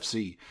the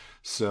UFC.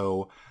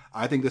 So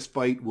I think this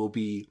fight will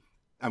be,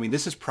 I mean,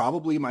 this is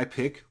probably my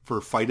pick for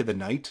fight of the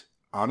night,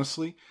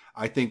 honestly.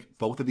 I think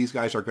both of these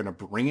guys are going to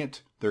bring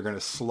it. They're going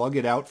to slug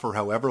it out for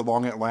however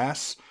long it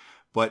lasts.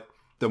 But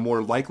the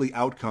more likely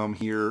outcome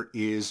here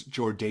is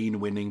Jourdain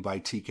winning by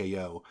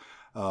TKO.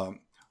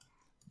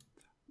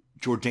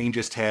 Jourdain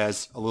just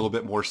has a little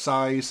bit more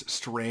size,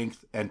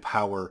 strength, and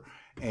power,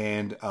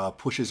 and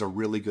pushes a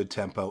really good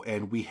tempo.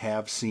 And we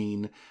have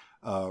seen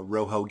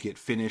Rojo get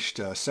finished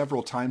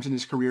several times in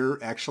his career.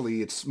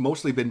 Actually, it's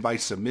mostly been by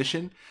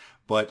submission,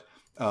 but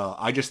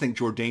I just think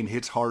Jourdain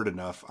hits hard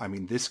enough. I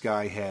mean, this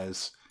guy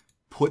has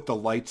put the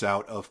lights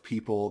out of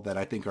people that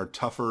I think are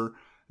tougher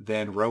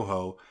than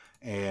Rojo,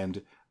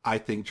 and I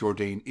think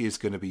Jourdain is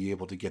going to be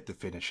able to get the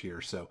finish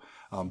here. So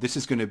this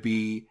is going to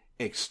be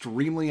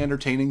extremely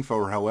entertaining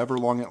for however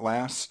long it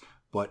lasts,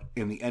 but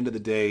in the end of the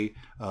day,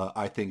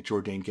 I think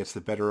Jourdain gets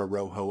the better of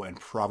Rojo and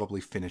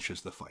probably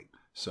finishes the fight.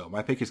 So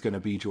my pick is going to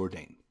be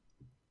Jourdain.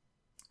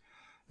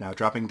 Now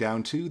dropping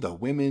down to the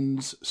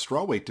women's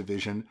strawweight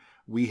division,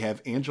 we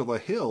have Angela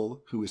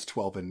Hill, who is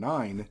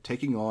 12-9,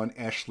 taking on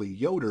Ashley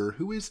Yoder,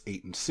 who is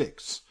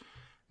 8-6.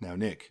 Now,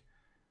 Nick,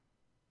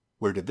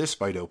 where did this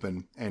fight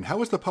open, and how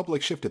has the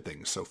public shifted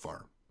things so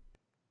far?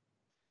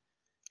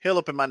 Hill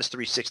open minus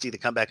 360. The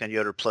comeback on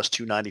Yoder plus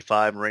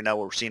 295. And right now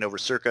what we're seeing over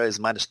Circa is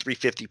minus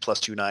 350 plus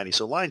 290.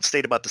 So line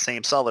stayed about the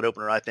same. Solid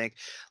opener, I think.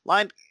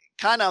 Line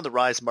kind of on the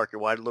rise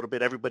market-wide a little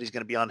bit. Everybody's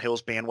going to be on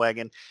Hill's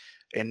bandwagon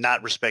and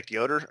not respect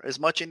Yoder as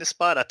much in this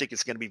spot. I think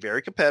it's going to be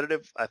very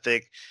competitive. I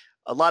think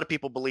a lot of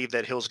people believe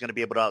that Hill's going to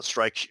be able to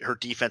outstrike. Her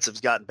defense has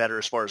gotten better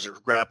as far as her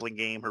grappling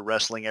game, her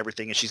wrestling,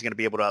 everything, and she's going to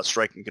be able to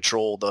outstrike and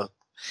control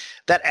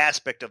that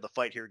aspect of the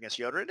fight here against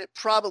Yoder. And it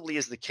probably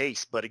is the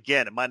case, but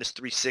again, at minus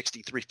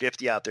 360,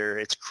 350 out there,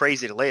 it's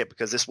crazy to lay it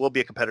because this will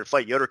be a competitive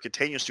fight. Yoder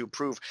continues to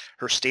improve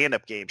her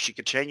stand-up game. She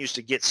continues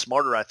to get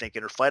smarter, I think,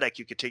 and her fight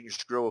IQ continues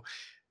to grow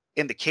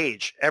in the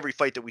cage. Every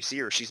fight that we see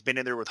her, she's been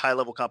in there with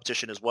high-level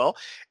competition as well.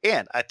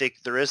 And I think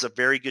there is a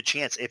very good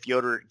chance if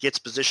Yoder gets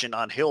position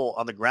on Hill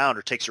on the ground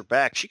or takes her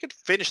back, she could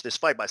finish this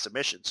fight by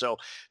submission. So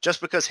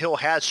just because Hill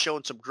has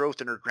shown some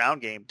growth in her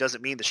ground game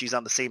doesn't mean that she's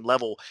on the same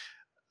level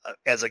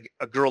as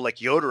a girl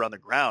like Yoder on the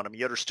ground. I mean,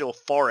 Yoder's still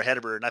far ahead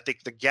of her, and I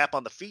think the gap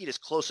on the feet is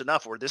close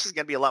enough where this is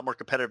going to be a lot more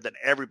competitive than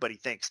everybody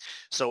thinks.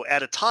 So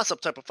at a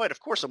toss-up type of fight, of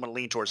course, I'm going to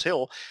lean towards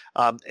Hill,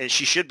 and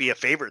she should be a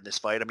favorite in this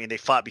fight. I mean, they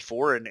fought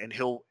before, and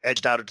Hill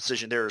edged out a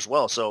decision there as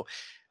well. So,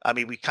 I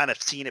mean, we kind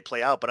of seen it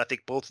play out, but I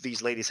think both of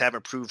these ladies have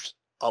improved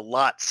a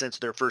lot since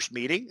their first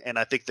meeting, and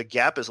I think the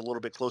gap is a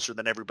little bit closer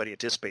than everybody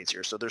anticipates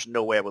here. So there's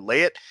no way I would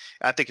lay it.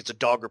 I think it's a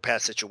dog or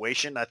pass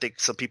situation. I think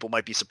some people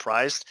might be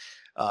surprised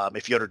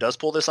if Yoder does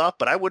pull this off,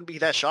 but I wouldn't be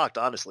that shocked,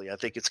 honestly. I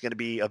think it's going to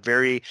be a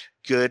very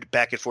good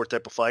back and forth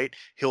type of fight.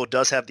 Hill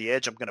does have the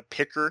edge. I'm going to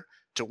pick her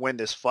to win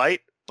this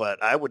fight,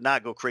 but I would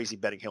not go crazy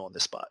betting Hill in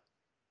this spot.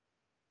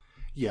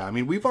 Yeah, I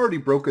mean, we've already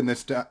broken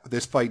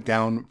this fight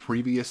down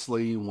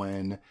previously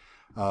when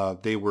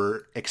they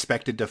were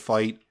expected to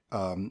fight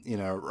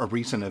in a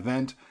recent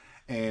event,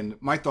 and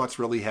my thoughts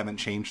really haven't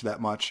changed that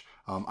much.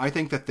 I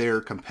think that they're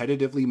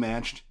competitively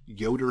matched.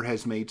 Yoder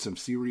has made some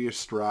serious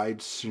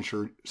strides since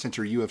her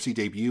UFC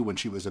debut when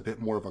she was a bit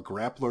more of a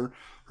grappler.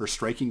 Her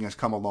striking has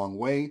come a long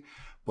way.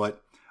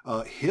 But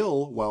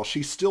Hill, while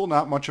she's still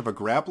not much of a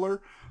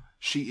grappler,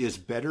 she is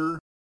better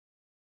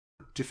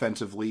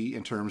defensively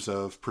in terms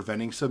of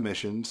preventing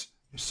submissions.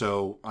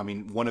 So, I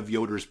mean, one of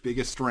Yoder's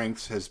biggest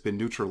strengths has been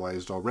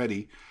neutralized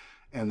already.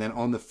 And then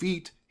on the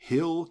feet,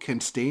 Hill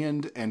can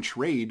stand and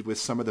trade with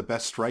some of the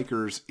best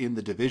strikers in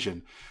the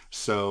division.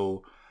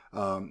 So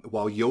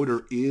while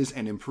Yoder is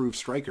an improved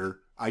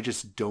striker, I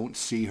just don't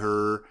see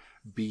her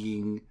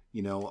being,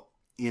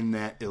 in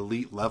that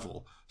elite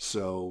level.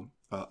 So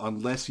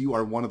unless you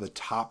are one of the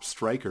top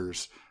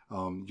strikers,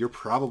 you're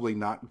probably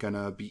not going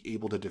to be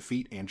able to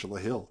defeat Angela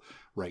Hill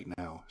right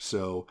now.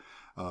 So,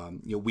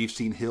 we've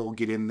seen Hill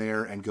get in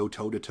there and go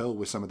toe-to-toe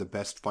with some of the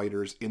best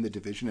fighters in the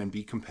division and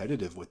be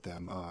competitive with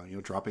them,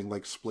 dropping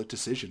like split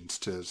decisions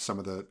to some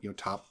of the,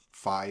 top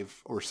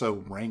 5 or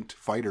so ranked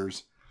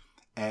fighters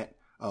at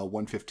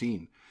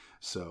 115.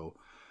 So,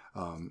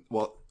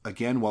 while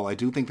I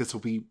do think this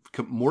will be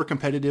more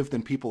competitive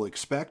than people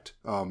expect,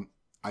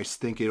 I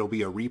think it'll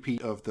be a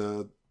repeat of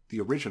the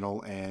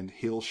original, and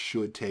Hill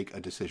should take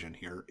a decision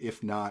here,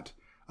 if not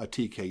a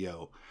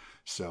TKO.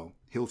 So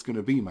Hill's going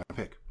to be my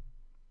pick.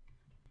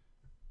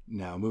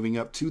 Now, moving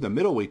up to the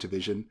middleweight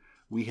division,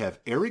 we have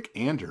Eric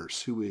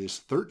Anders, who is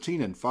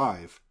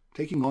 13-5,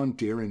 taking on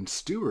Darren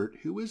Stewart,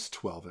 who is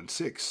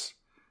 12-6.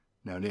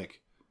 Now,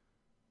 Nick,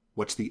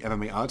 what's the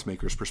MMA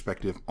oddsmaker's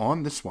perspective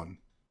on this one?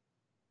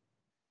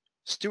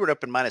 Stewart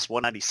up in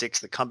 -196,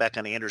 the comeback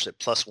on Anders at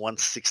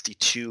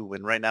 +162.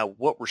 And right now,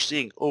 what we're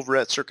seeing over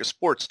at Circus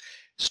Sports,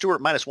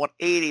 Stewart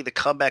 -180, the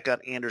comeback on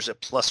Anders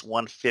at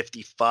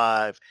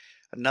 +155.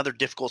 Another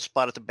difficult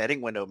spot at the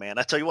betting window, man.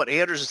 I tell you what,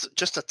 Anders is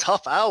just a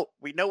tough out.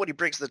 We know what he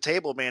brings to the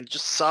table, man.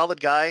 Just a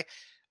solid guy.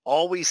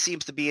 Always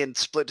seems to be in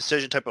split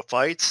decision type of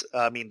fights.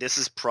 I mean, this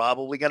is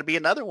probably going to be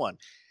another one.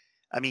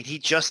 I mean,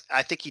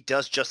 I think he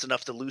does just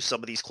enough to lose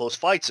some of these close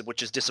fights,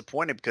 which is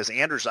disappointing because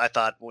Anders, I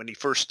thought when he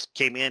first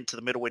came into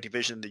the middleweight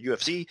division in the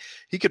UFC,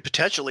 he could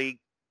potentially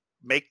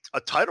make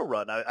a title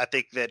run. I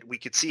think that we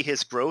could see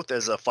his growth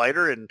as a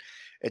fighter and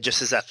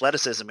just his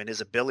athleticism and his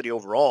ability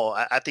overall.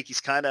 I think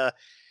he's kind of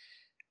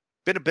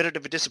been a bit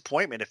of a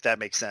disappointment, if that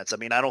makes sense. I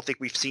mean, I don't think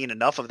we've seen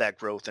enough of that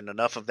growth and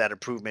enough of that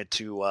improvement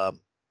to,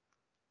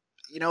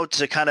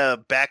 to kind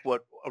of back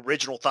what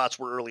original thoughts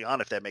were early on,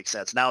 if that makes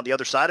sense. Now, on the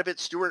other side of it,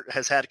 Stewart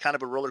has had kind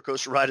of a roller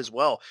coaster ride as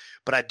well,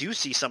 but I do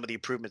see some of the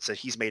improvements that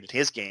he's made in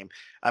his game.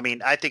 I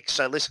mean, I think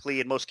stylistically,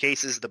 in most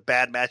cases, the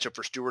bad matchup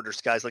for Stewart are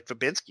guys like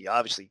Fabinski,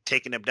 obviously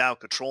taking him down,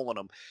 controlling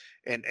him,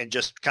 and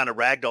just kind of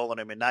ragdolling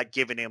him and not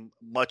giving him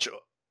much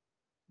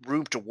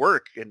room to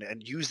work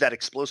and use that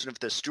explosiveness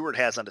that Stewart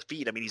has on the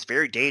feet. I mean, he's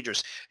very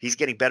dangerous. He's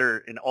getting better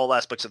in all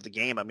aspects of the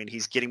game. I mean,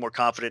 he's getting more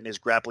confident in his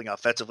grappling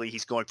offensively.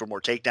 He's going for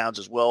more takedowns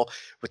as well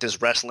with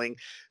his wrestling.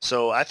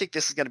 So I think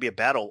this is going to be a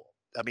battle.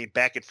 I mean,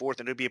 back and forth,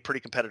 and it'll be a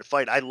pretty competitive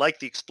fight. I like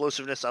the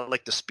explosiveness. I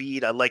like the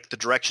speed. I like the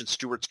direction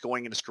Stewart's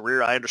going in his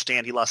career. I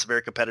understand he lost a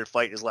very competitive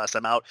fight his last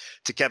time out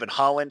to Kevin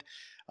Holland.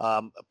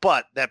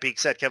 But that being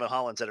said, Kevin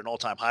Holland's at an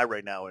all-time high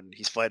right now, and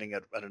he's fighting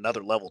at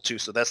another level too.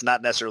 So that's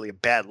not necessarily a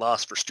bad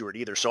loss for Stewart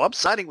either. So I'm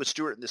siding with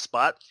Stewart in this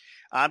spot.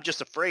 I'm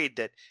just afraid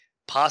that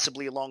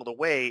possibly along the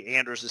way,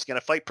 Anders is going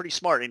to fight pretty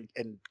smart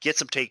and get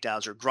some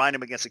takedowns or grind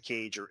him against a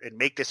cage and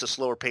make this a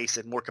slower pace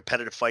and more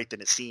competitive fight than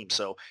it seems.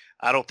 So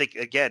I don't think,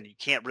 again, you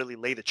can't really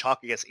lay the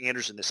chalk against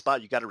Anders in this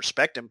spot. You got to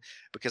respect him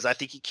because I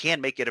think he can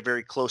make it a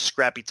very close,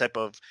 scrappy type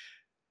of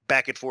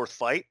back and forth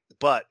fight,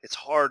 but it's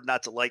hard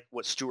not to like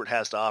what Stewart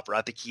has to offer.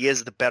 I think he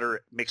is the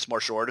better mixed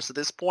martial artist at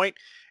this point,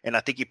 and I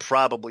think he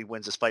probably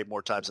wins this fight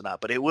more times than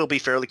not, but it will be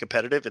fairly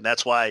competitive, and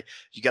that's why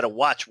you got to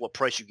watch what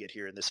price you get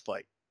here in this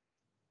fight.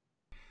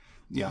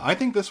 Yeah, I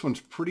think this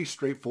one's pretty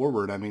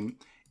straightforward. I mean,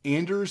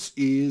 Anders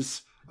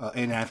is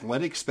an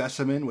athletic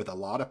specimen with a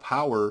lot of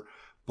power,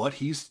 but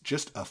he's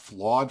just a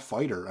flawed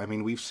fighter. I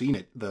mean, we've seen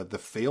it. The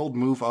failed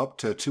move up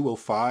to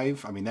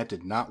 205, I mean, that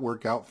did not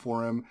work out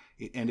for him.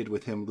 It ended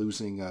with him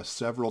losing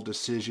several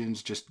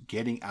decisions, just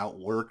getting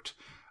outworked,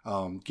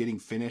 getting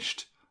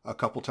finished a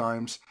couple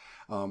times.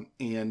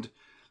 And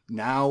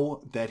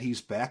now that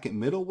he's back at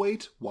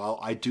middleweight, while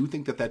I do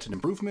think that that's an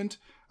improvement,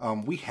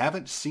 we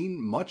haven't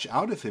seen much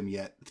out of him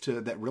yet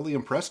that really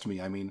impressed me.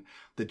 I mean,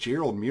 the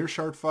Gerald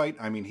Meerschaert fight,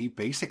 I mean, he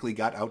basically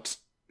got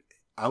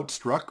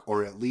outstruck,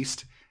 or at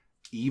least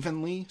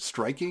evenly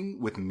striking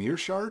with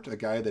Meerschaert, a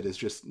guy that is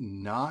just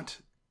not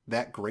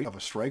that great of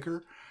a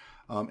striker.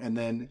 And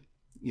then,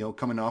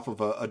 coming off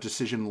of a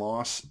decision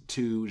loss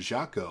to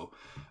Jaco,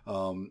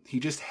 he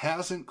just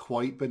hasn't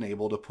quite been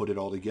able to put it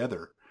all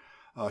together.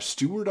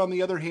 Stewart, on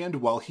the other hand,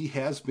 while he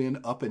has been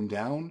up and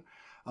down,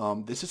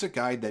 this is a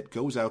guy that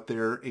goes out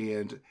there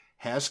and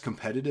has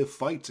competitive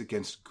fights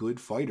against good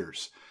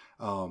fighters.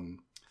 And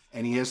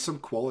he has some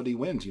quality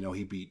wins.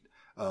 He beat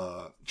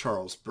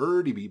Charles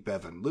Byrd, he beat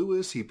Bevan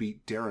Lewis, he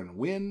beat Darren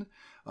Wynn,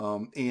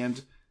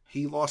 and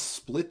he lost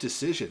split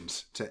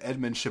decisions to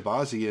Edmund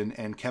Shabazian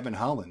and Kevin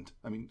Holland.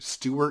 I mean,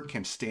 Stewart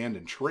can stand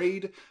and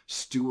trade.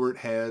 Stewart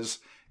has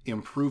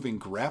improving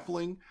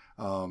grappling.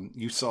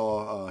 You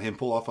saw him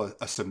pull off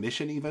a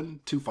submission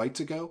even 2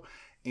 fights ago,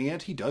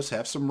 and he does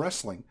have some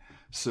wrestling.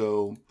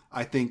 So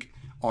I think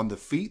on the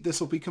feet, this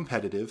will be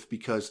competitive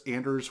because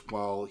Anders,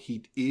 while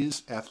he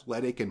is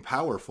athletic and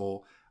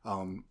powerful,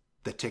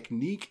 the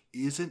technique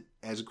isn't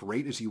as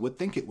great as you would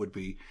think it would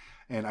be.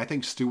 And I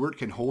think Stewart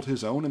can hold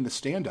his own in the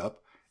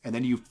stand-up. And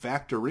then you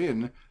factor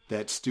in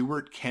that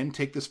Stewart can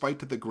take this fight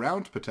to the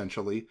ground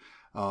potentially.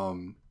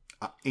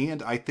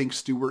 And I think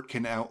Stewart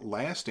can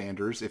outlast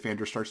Anders if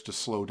Anders starts to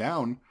slow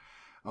down.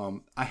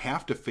 I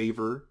have to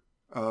favor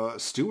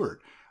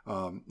Stewart.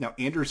 Now,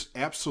 Anders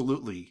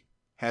absolutely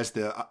has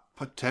the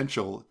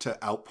potential to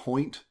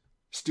outpoint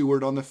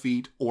Stewart on the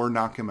feet or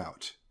knock him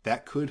out.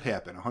 That could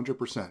happen,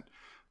 100%.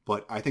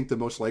 But I think the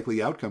most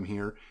likely outcome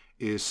here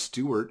is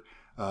Stewart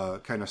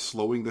kind of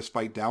slowing this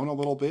fight down a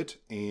little bit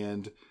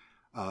and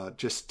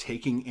just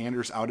taking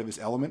Anders out of his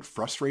element,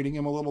 frustrating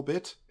him a little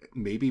bit,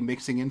 maybe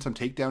mixing in some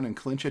takedown and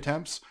clinch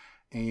attempts,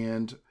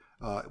 and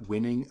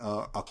winning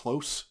a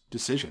close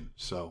decision.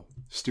 So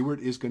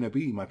Stewart is going to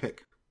be my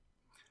pick.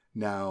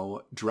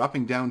 Now,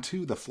 dropping down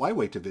to the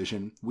flyweight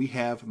division, we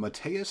have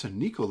Matheus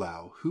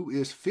Nicolau, who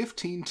is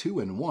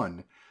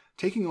 15-2-1,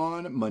 taking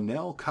on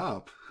Manel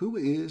Kape, who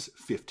is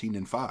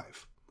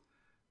 15-5.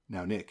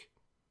 Now, Nick,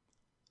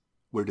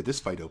 where did this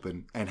fight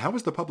open, and how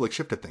has the public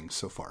shifted things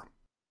so far?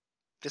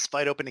 This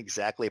fight opened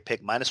exactly a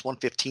pick,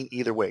 -115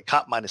 either way.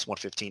 Kape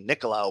 -115,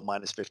 Nicolau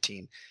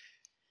 -15.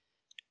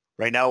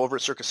 Right now over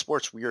at Circus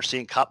Sports, we are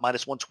seeing Kape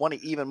 -120,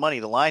 even money.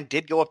 The line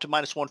did go up to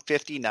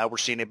 -150. Now we're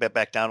seeing it bet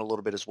back down a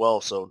little bit as well.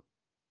 So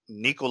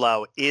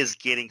Nicolau is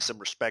getting some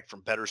respect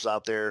from bettors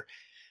out there.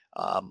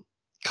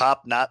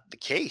 Kape, not the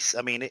case.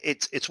 I mean,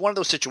 it's one of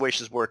those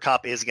situations where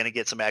Kape is going to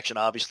get some action,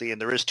 obviously,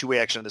 and there is two-way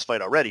action in this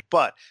fight already.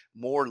 But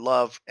more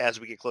love as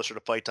we get closer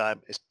to fight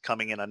time is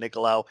coming in on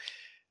Nicolau.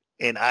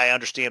 And I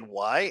understand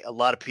why. A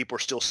lot of people are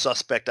still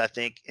suspect, I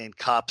think, in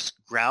Kape's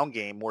ground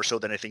game more so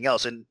than anything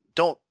else. And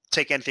don't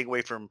take anything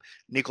away from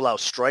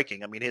Nicolau's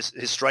striking. I mean, his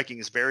striking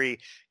is very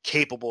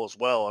capable as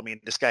well. I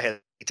mean, this guy has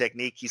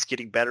technique. He's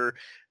getting better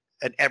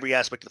in every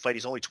aspect of the fight.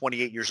 He's only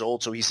 28 years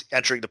old, so he's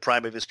entering the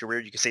prime of his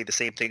career. You can say the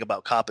same thing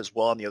about Kape as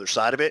well on the other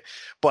side of it.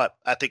 But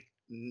I think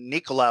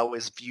Nicolau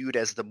is viewed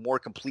as the more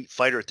complete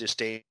fighter at this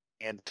stage,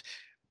 and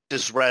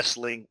this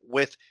wrestling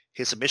with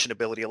his submission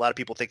ability, a lot of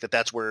people think that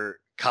that's where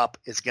Kape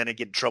is going to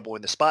get in trouble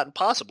in the spot, and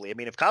possibly. I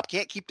mean, if Kape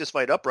can't keep this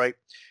fight upright,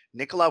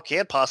 Nicolau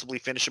can possibly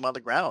finish him on the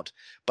ground.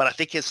 But I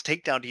think his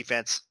takedown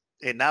defense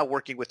and now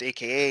working with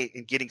AKA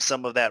and getting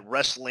some of that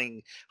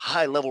wrestling,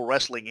 high-level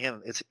wrestling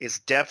in, is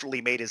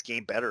definitely made his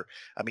game better.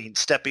 I mean,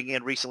 stepping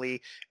in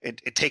recently and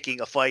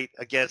taking a fight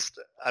against,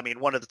 I mean,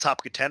 one of the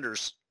top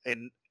contenders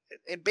and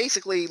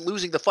basically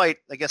losing the fight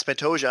against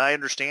Pantoja. I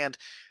understand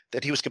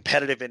that he was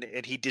competitive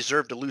and he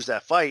deserved to lose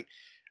that fight.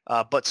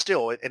 But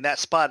still, in that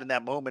spot, in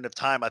that moment of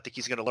time, I think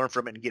he's going to learn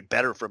from it and get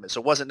better from it.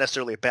 So it wasn't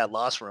necessarily a bad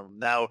loss for him.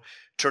 Now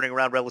turning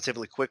around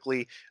relatively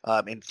quickly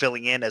and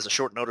filling in as a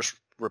short notice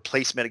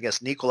replacement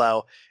against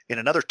Nicolau in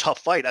another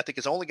tough fight, I think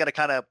is only going to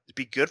kind of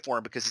be good for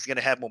him because he's going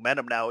to have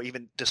momentum now.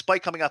 Even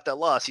despite coming off that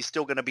loss, he's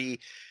still going to be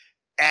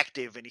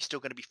active and he's still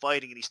going to be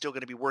fighting and he's still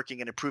going to be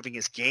working and improving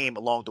his game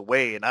along the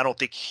way. And I don't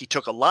think he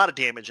took a lot of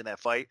damage in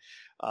that fight.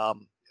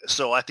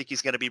 So I think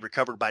he's going to be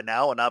recovered by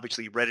now and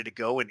obviously ready to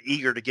go and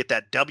eager to get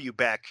that W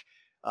back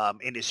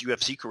in his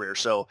UFC career.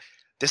 So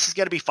this is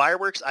going to be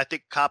fireworks. I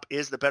think Kape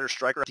is the better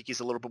striker. I think he's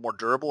a little bit more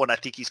durable, and I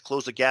think he's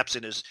closed the gaps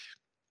in his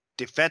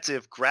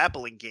defensive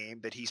grappling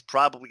game that he's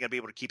probably going to be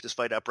able to keep this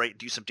fight upright and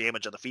do some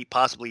damage on the feet,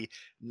 possibly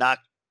knock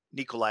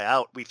Nicolai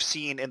out. We've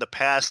seen in the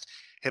past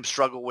him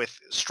struggle with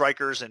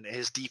strikers and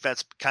his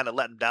defense kind of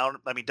let him down.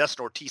 I mean,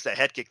 Dustin Ortiz, that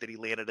head kick that he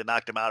landed and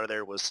knocked him out of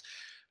there was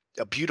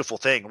a beautiful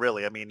thing,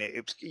 really. I mean,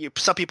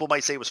 some people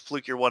might say it was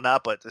fluky or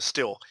whatnot, but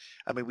still,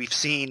 I mean, we've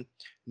seen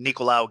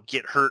Nicolau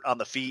get hurt on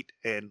the feet,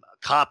 and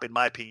Kape, in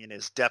my opinion,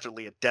 is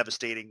definitely a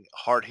devastating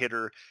hard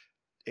hitter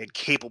and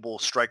capable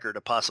striker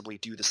to possibly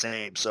do the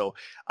same. So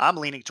I'm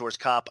leaning towards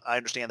Kape. I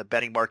understand the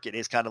betting market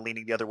is kind of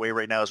leaning the other way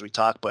right now as we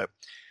talk, but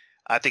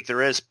I think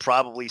there is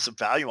probably some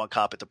value on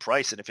Kape at the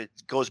price. And if it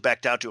goes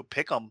back down to a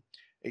pick 'em,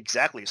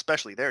 exactly,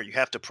 especially there, you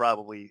have to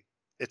probably,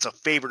 it's a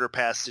favored or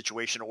pass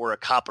situation or a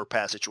Kape or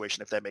pass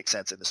situation, if that makes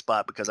sense in the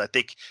spot, because I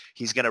think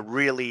he's going to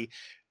really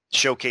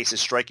showcase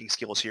his striking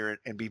skills here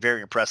and be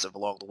very impressive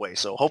along the way.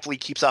 So hopefully he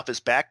keeps off his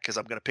back because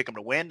I'm going to pick him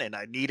to win, and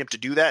I need him to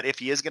do that. If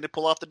he is going to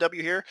pull off the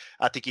W here,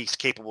 I think he's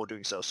capable of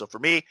doing so. So for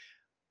me,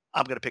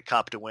 I'm going to pick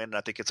Kape to win, and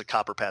I think it's a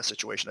Kape or pass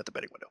situation at the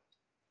betting window.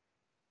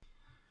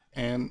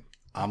 And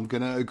I'm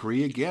going to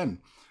agree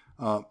again.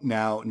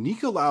 Now,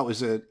 Nicolau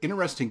is an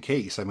interesting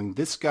case. I mean,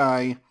 this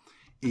guy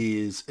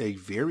is a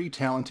very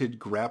talented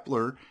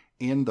grappler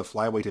in the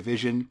flyweight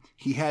division.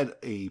 He had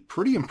a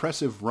pretty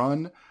impressive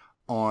run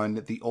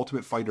on The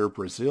Ultimate Fighter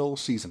Brazil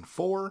Season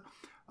 4.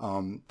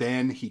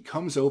 Then he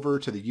comes over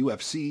to the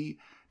UFC,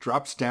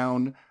 drops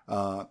down,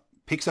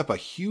 picks up a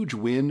huge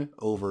win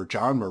over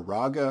John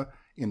Moraga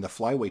in the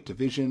flyweight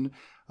division,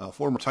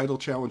 former title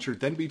challenger,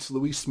 then beats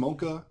Luis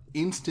Smolka,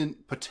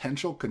 instant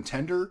potential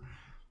contender.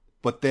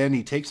 But then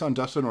he takes on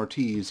Dustin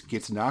Ortiz,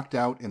 gets knocked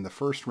out in the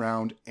first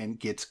round, and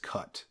gets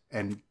cut,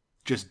 and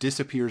just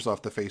disappears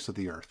off the face of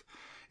the earth.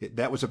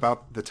 That was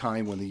about the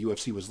time when the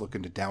UFC was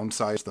looking to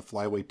downsize the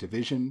flyweight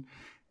division,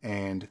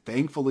 and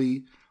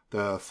thankfully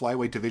The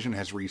flyweight division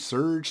has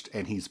resurged,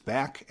 and he's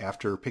back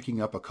after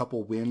picking up a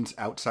couple wins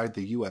outside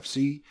the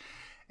UFC,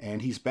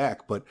 and he's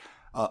back. But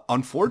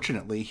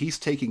unfortunately, he's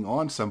taking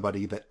on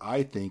somebody that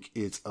I think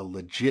is a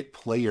legit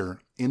player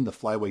in the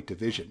flyweight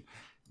division.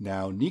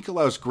 Now,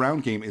 Nicolau's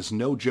ground game is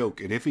no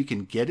joke, and if he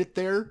can get it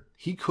there,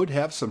 he could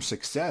have some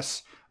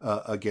success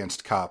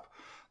against Kopp.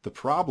 The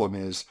problem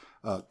is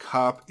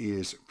Kopp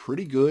is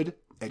pretty good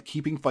at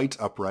keeping fights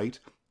upright,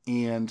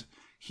 and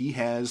he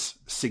has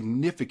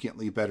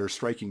significantly better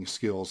striking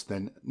skills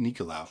than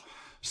Nicolau.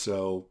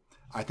 So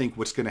I think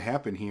what's going to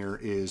happen here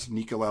is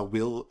Nicolau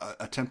will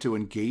attempt to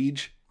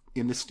engage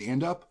in the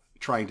stand-up,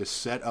 trying to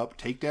set up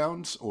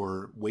takedowns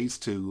or ways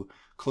to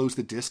close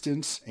the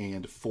distance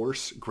and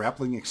force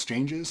grappling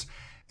exchanges.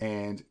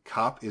 And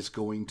Kopp is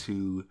going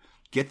to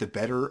get the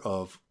better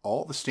of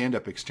all the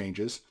stand-up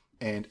exchanges.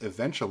 And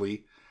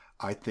eventually,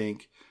 I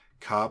think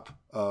Kopp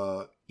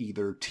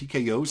either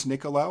TKOs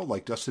Nicolau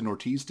like Dustin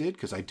Ortiz did,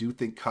 because I do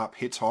think Kopp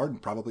hits hard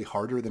and probably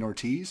harder than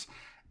Ortiz,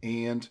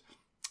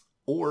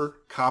 or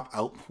Kopp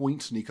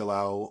outpoints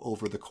Nicolau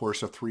over the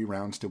course of 3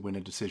 rounds to win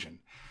a decision.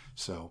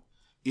 So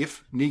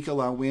if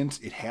Nicolau wins,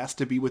 it has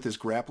to be with his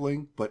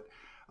grappling, but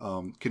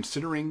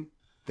considering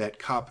that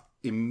Kopp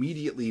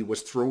immediately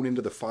was thrown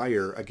into the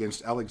fire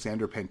against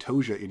Alexander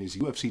Pantoja in his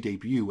UFC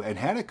debut and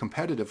had a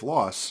competitive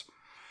loss,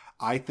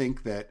 I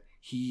think that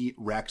he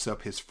racks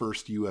up his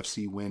first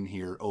UFC win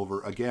here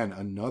over, again,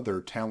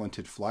 another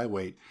talented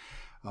flyweight.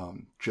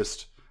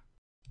 Just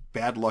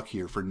bad luck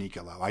here for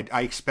Nicolau.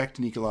 I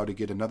expect Nicolau to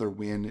get another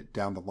win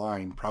down the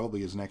line,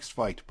 probably his next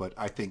fight, but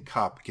I think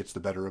Kopp gets the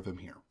better of him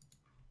here.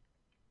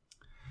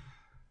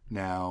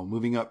 Now,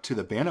 moving up to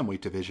the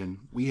bantamweight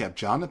division, we have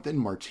Jonathan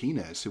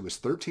Martinez, who is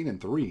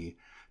 13-3,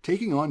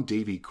 taking on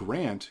Davey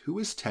Grant, who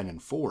is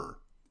 10-4.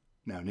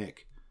 Now,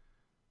 Nick,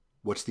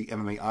 what's the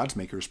MMA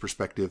oddsmaker's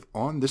perspective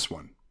on this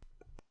one?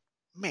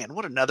 Man,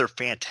 what another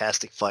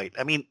fantastic fight.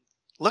 I mean,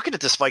 looking at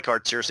this fight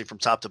card, seriously, from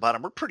top to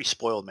bottom, we're pretty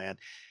spoiled, man.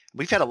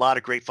 We've had a lot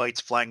of great fights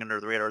flying under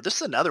the radar. This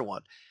is another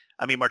one.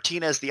 I mean,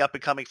 Martinez, the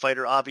up-and-coming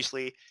fighter,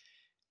 obviously,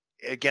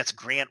 against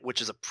Grant, which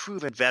is a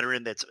proven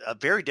veteran that's a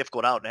very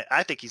difficult out. And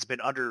I think he's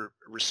been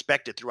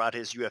under-respected throughout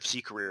his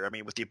UFC career. I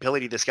mean, with the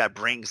ability this guy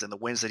brings and the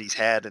wins that he's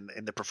had and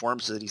the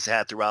performances that he's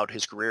had throughout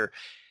his career,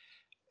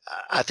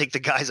 I think the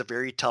guy's a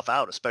very tough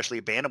out, especially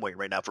a bantamweight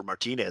right now for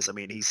Martinez. I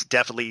mean, he's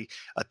definitely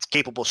a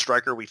capable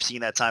striker. We've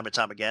seen that time and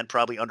time again,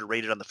 probably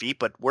underrated on the feet,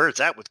 but where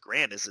it's at with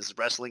Grant is his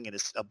wrestling and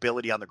his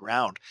ability on the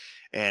ground.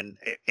 And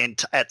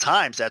at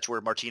times, that's where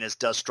Martinez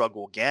does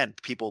struggle again.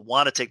 People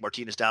want to take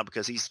Martinez down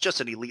because he's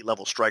just an elite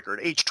level striker.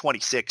 At age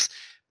 26,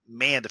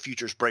 man, the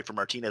future is bright for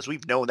Martinez.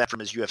 We've known that from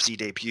his UFC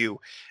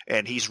debut,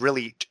 and he's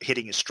really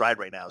hitting his stride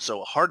right now.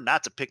 So hard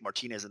not to pick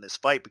Martinez in this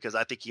fight because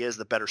I think he is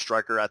the better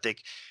striker. I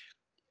think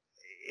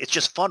it's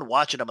just fun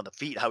watching him on the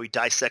feet, how he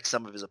dissects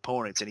some of his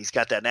opponents, and he's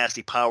got that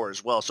nasty power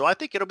as well. So I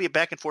think it'll be a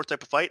back and forth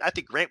type of fight. I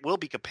think Grant will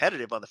be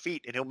competitive on the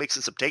feet, and he'll mix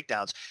in some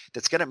takedowns.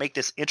 That's going to make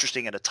this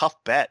interesting and a tough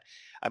bet.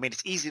 I mean,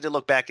 it's easy to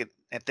look back and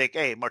think,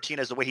 hey,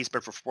 Martinez, the way he's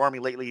been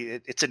performing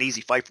lately, it's an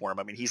easy fight for him.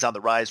 I mean, he's on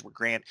the rise where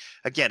Grant,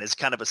 again, is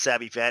kind of a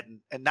savvy vet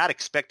and not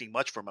expecting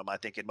much from him, I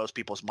think, in most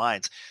people's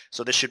minds.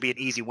 So this should be an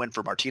easy win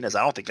for Martinez.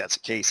 I don't think that's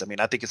the case. I mean,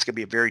 I think it's going to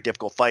be a very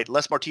difficult fight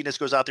unless Martinez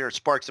goes out there and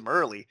sparks him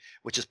early,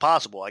 which is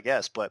possible, I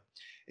guess. But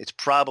it's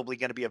probably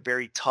going to be a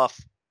very tough,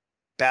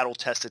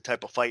 battle-tested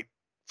type of fight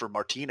for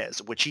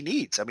Martinez, which he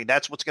needs. I mean,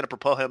 that's what's going to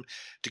propel him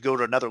to go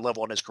to another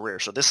level in his career.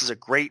 So this is a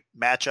great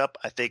matchup.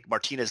 I think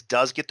Martinez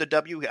does get the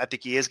W. I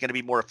think he is going to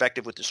be more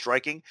effective with the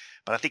striking,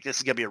 but I think this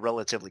is going to be a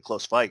relatively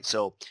close fight.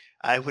 So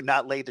I would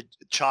not lay the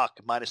chalk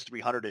minus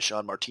 300-ish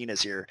on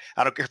Martinez here.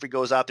 I don't care if he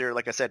goes out there,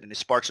 like I said, and he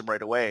sparks him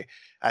right away.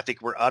 I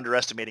think we're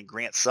underestimating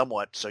Grant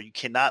somewhat. So you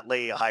cannot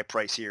lay a high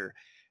price here.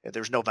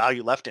 There's no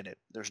value left in it.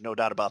 There's no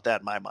doubt about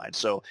that in my mind.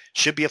 So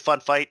should be a fun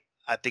fight.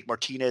 I think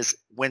Martinez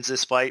wins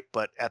this fight,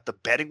 but at the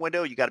betting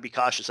window, you got to be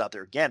cautious out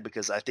there again,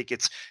 because I think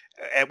it's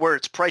at where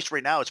it's priced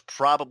right now. It's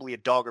probably a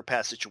dog or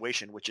pass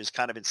situation, which is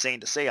kind of insane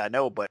to say, I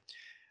know, but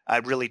I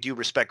really do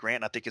respect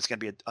Grant. I think it's going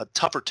to be a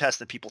tougher test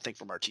than people think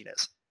for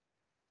Martinez.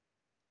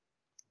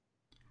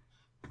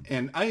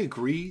 And I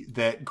agree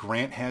that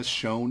Grant has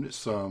shown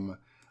some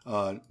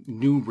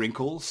new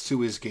wrinkles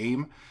to his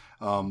game.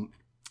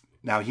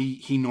 Now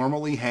he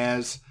normally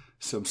has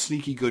some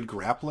sneaky good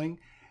grappling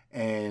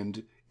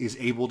and is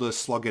able to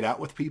slug it out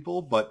with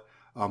people, but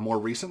more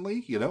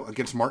recently,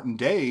 against Martin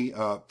Day,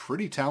 a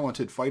pretty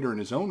talented fighter in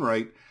his own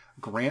right,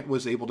 Grant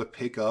was able to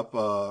pick up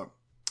a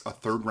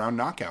third round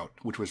knockout,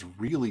 which was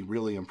really,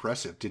 really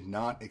impressive. Did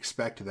not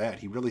expect that.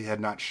 He really had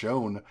not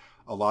shown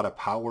a lot of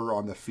power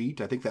on the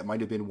feet. I think that might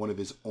have been one of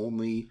his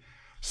only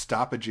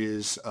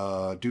stoppages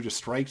due to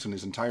strikes in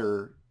his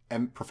entire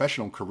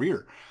professional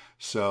career.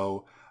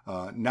 So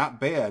not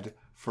bad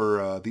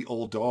for the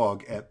old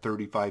dog at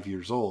 35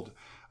 years old.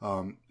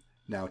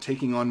 Now,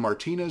 taking on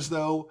Martinez,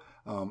 though,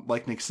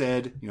 like Nick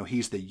said,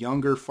 he's the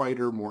younger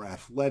fighter, more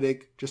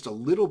athletic, just a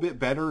little bit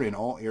better in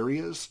all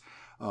areas.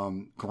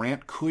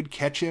 Grant could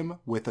catch him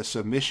with a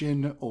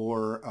submission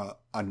or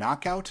a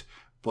knockout,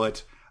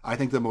 but I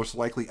think the most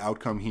likely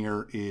outcome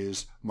here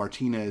is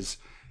Martinez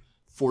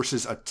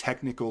forces a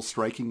technical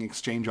striking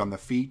exchange on the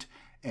feet,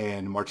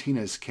 and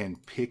Martinez can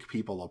pick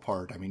people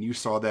apart. I mean, you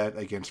saw that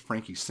against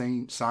Frankie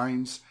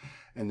Sainz,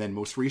 and then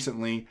most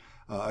recently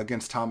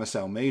against Thomas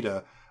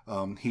Almeida,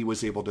 he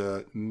was able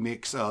to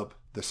mix up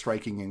the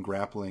striking and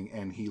grappling,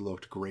 and he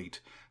looked great.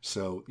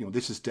 So,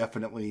 this is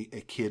definitely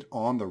a kid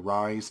on the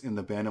rise in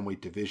the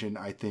bantamweight division.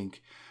 I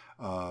think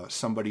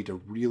somebody to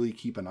really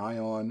keep an eye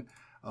on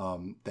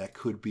that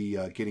could be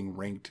getting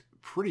ranked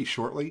pretty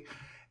shortly.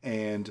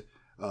 And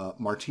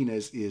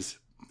Martinez is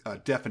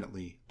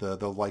definitely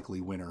the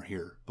likely winner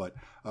here. But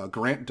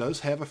Grant does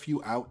have a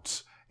few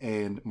outs,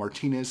 and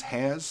Martinez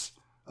has,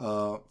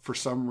 for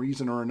some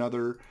reason or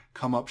another,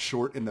 come up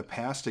short in the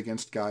past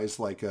against guys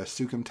like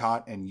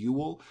Sukumtat and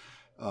Ewell.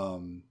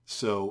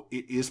 So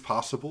it is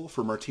possible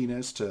for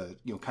Martinez to,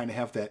 kind of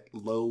have that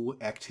low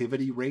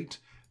activity rate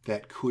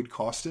that could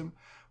cost him.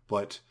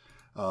 But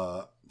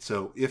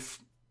so if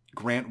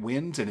Grant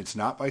wins and it's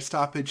not by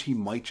stoppage, he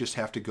might just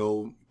have to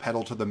go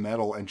pedal to the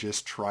metal and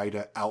just try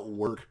to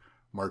outwork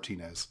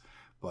Martinez.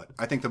 But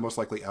I think the most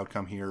likely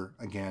outcome here,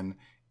 again,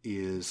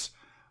 is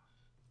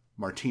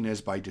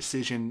Martinez by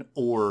decision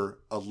or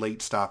a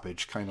late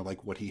stoppage, kind of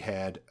like what he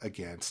had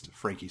against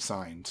Frankie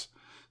Sainz.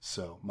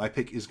 So my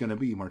pick is going to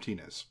be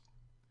Martinez.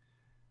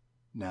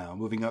 Now,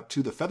 moving up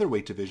to the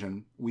featherweight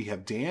division, we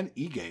have Dan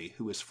Ige,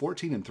 who is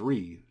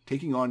 14-3,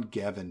 taking on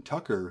Gavin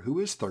Tucker, who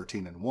is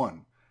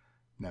 13-1.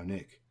 Now,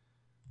 Nick,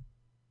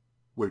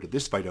 where did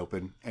this fight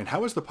open, and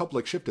how has the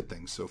public shifted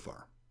things so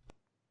far?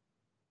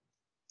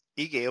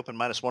 Ige opened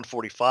minus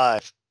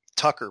 145.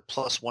 Tucker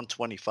plus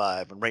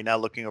 125, and right now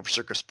looking over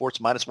Circa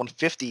Sports minus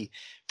 150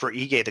 for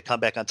Ige to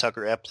come back on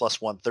Tucker at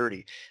plus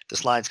 130.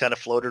 This line's kind of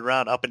floated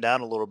around up and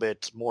down a little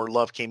bit. More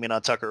love came in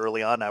on Tucker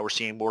early on. Now we're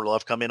seeing more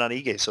love come in on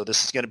Ige. So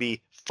this is going to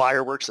be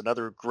fireworks,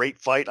 another great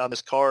fight on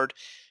this card.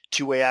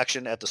 Two-way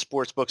action at the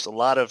sports books, a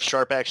lot of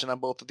sharp action on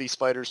both of these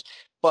fighters,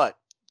 but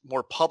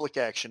more public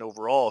action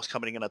overall is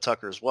coming in on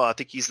Tucker as well. I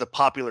think he's the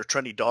popular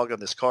trendy dog on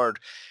this card.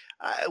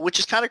 Which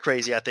is kind of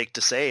crazy, I think,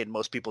 to say in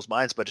most people's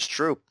minds, but it's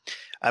true.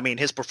 I mean,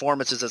 his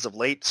performances as of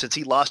late, since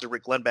he lost to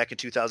Rick Glenn back in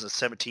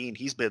 2017,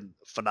 he's been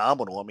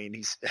phenomenal. I mean,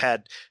 he's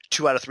had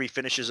 2 out of 3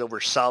 finishes over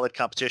solid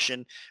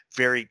competition,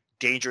 very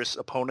dangerous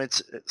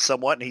opponents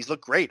somewhat, and he's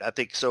looked great, I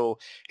think. So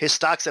his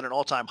stock's at an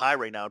all-time high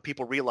right now, and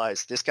people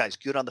realize this guy's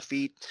good on the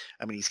feet.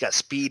 I mean, he's got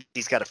speed.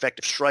 He's got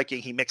effective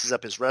striking. He mixes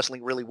up his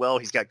wrestling really well.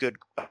 He's got good,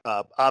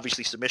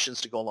 obviously,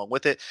 submissions to go along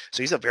with it.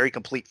 So he's a very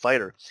complete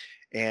fighter.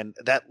 And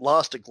that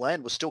loss to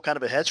Glenn was still kind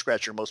of a head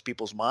scratcher in most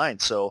people's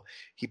minds. So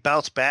he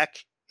bounced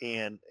back,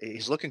 and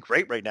he's looking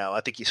great right now. I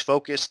think he's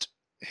focused.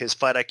 His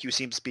fight IQ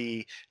seems to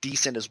be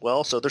decent as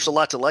well. So there's a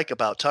lot to like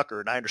about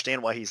Tucker, and I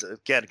understand why he's,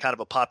 again, kind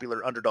of a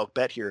popular underdog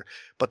bet here.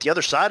 But the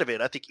other side of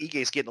it, I think Ige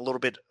is getting a little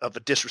bit of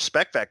a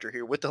disrespect factor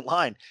here with the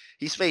line.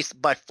 He's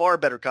faced by far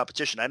better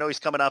competition. I know he's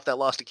coming off that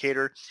loss to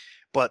Cater,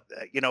 but,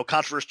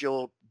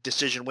 controversial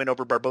decision win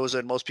over Barboza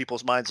in most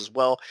people's minds as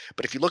well.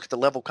 But if you look at the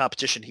level of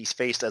competition he's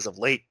faced as of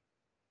late,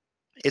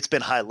 it's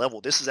been high level.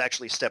 This is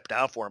actually a step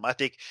down for him. I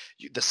think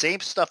the same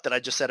stuff that I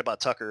just said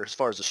about Tucker as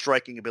far as the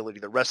striking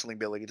ability, the wrestling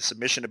ability, the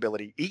submission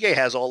ability, Ige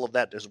has all of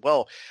that as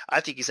well.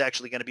 I think he's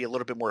actually going to be a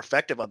little bit more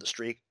effective on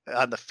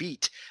the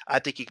feet. I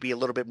think he could be a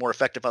little bit more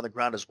effective on the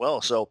ground as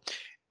well. So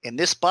in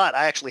this spot,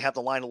 I actually have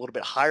the line a little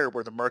bit higher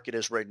where the market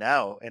is right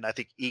now. And I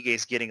think Ige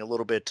is getting a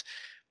little bit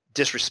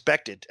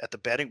disrespected at the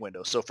betting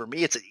window. So for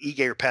me, it's an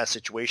Ige or pass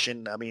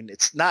situation. I mean,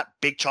 it's not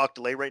big chalk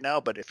delay right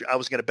now, but if I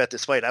was going to bet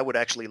this fight, I would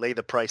actually lay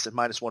the price at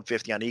minus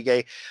 150 on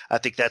Ige. I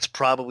think that's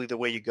probably the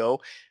way you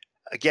go.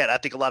 Again, I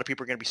think a lot of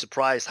people are going to be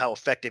surprised how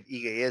effective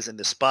Ige is in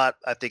this spot.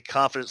 I think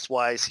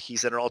confidence-wise,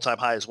 he's at an all-time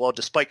high as well.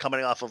 Despite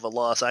coming off of a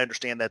loss, I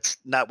understand that's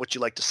not what you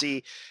like to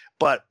see,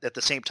 but at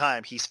the same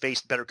time, he's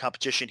faced better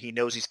competition. He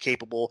knows he's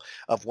capable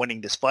of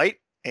winning this fight.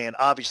 And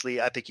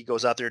obviously, I think he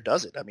goes out there and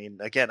does it. I mean,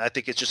 again, I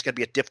think it's just going to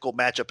be a difficult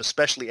matchup,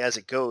 especially as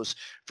it goes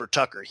for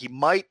Tucker. He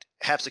might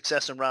have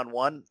success in round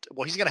one.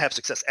 Well, he's going to have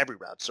success every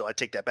round, so I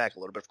take that back a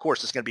little bit. Of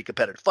course, it's going to be a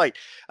competitive fight.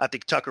 I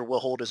think Tucker will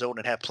hold his own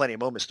and have plenty of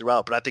moments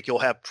throughout, but I think he'll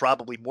have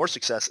probably more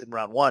success in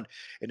round one.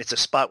 And it's a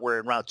spot where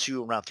in round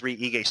 2 and round 3,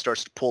 Ige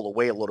starts to pull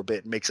away a little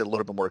bit and makes it a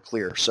little bit more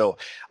clear. So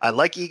I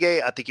like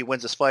Ige. I think he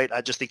wins this fight.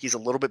 I just think he's a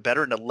little bit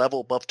better and a level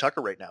above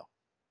Tucker right now.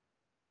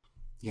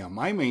 Yeah,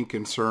 my main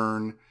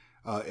concern,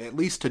 at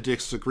least to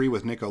disagree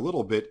with Nick a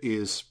little bit,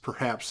 is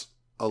perhaps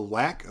a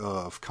lack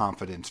of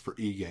confidence for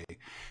Ige,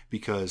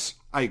 because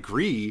I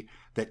agree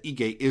that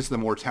Ige is the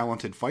more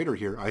talented fighter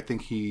here. I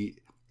think he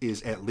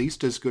is at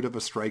least as good of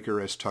a striker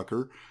as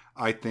Tucker.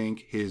 I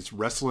think his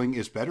wrestling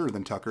is better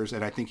than Tucker's,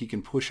 and I think he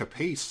can push a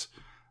pace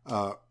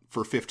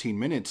for 15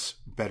 minutes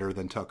better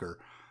than Tucker.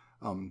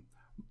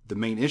 The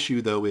main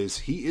issue, though, is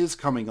he is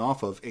coming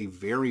off of a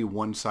very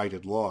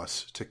one-sided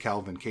loss to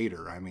Calvin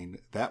Kattar. I mean,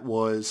 that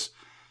was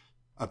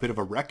a bit of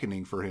a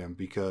reckoning for him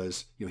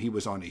because he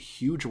was on a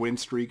huge win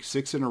streak,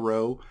 6 in a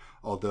row,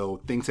 although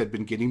things had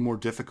been getting more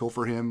difficult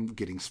for him,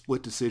 getting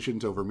split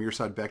decisions over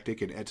Mirsad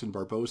Bektic and Edson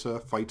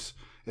Barboza fights,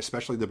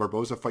 especially the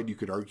Barboza fight you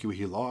could argue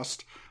he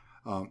lost.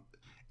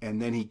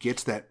 And then he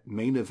gets that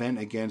main event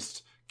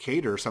against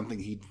Kattar, something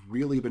he'd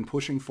really been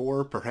pushing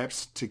for,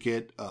 perhaps to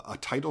get a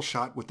title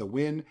shot with the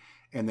win,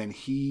 and then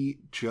he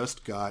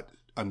just got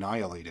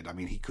annihilated. I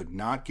mean, he could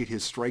not get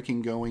his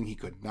striking going. He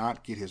could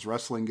not get his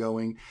wrestling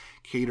going.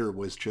 Kattar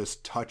was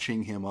just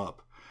touching him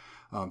up.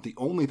 The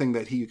only thing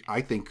that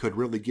I think could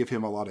really give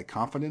him a lot of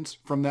confidence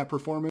from that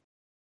performance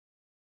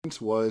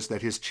was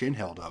that his chin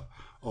held up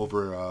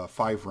over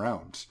 5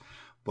 rounds.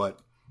 But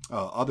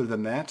other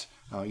than that,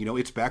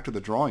 it's back to the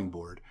drawing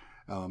board.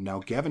 Now,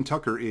 Gavin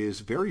Tucker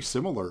is very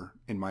similar,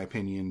 in my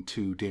opinion,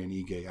 to Dan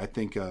Ige. I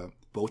think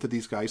both of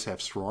these guys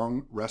have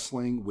strong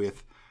wrestling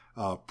with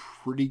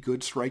pretty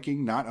good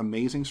striking, not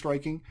amazing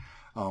striking.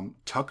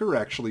 Tucker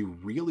actually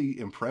really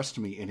impressed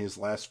me in his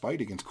last fight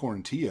against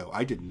Quarantillo.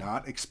 I did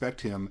not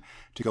expect him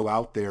to go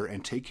out there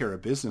and take care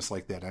of business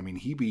like that. I mean,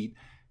 he beat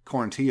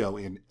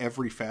Quarantillo in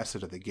every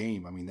facet of the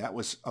game. I mean, that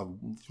was a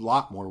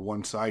lot more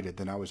one-sided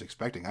than I was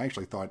expecting. I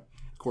actually thought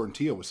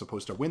Quarantillo was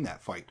supposed to win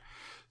that fight.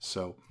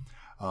 So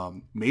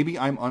maybe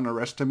I'm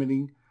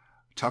underestimating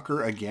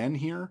Tucker again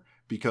here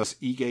because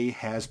Ige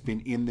has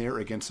been in there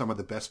against some of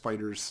the best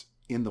fighters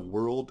in the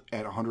world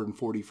at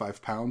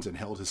 145 pounds and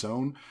held his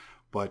own.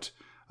 But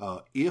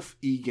if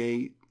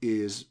Ige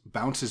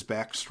bounces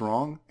back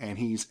strong and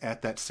he's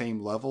at that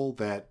same level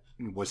that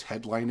was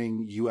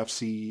headlining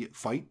UFC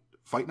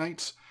fight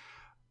nights,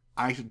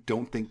 I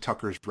don't think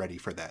Tucker's ready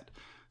for that.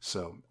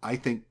 So I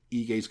think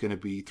Ige's going to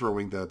be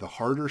throwing the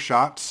harder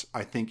shots.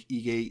 I think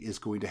Ige is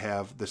going to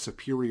have the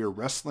superior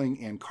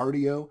wrestling and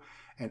cardio.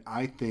 And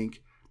I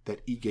think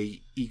that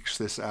Ige ekes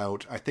this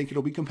out. I think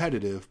it'll be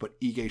competitive, but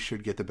Ige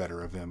should get the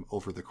better of him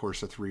over the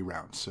course of 3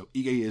 rounds. So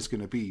Ige is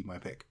going to be my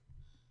pick.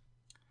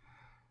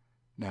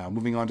 Now,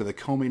 moving on to the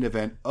co-main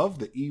event of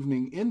the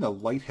evening in the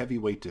light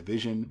heavyweight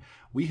division,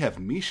 we have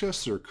Misha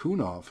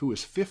Cirkunov, who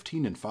is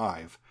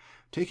 15-5,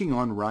 taking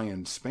on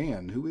Ryan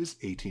Spann, who is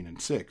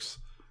 18-6.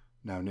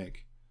 Now,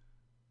 Nick,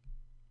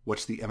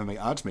 what's the MMA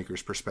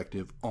oddsmaker's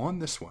perspective on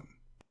this one?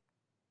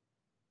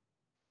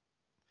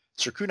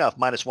 Cirkunov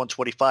minus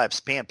 125,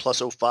 Spann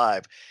plus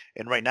 05.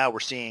 And right now we're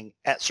seeing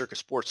at Circus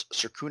Sports,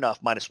 Cirkunov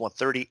minus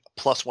 130,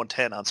 plus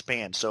 110 on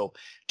Spann. So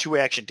two-way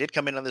action did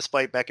come in on this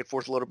fight, back and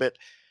forth a little bit.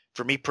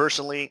 For me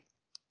personally,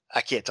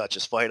 I can't touch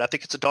this fight. I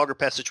think it's a dog or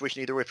pass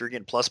situation either way if you're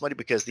getting plus money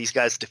because these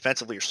guys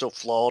defensively are so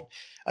flawed.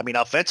 I mean,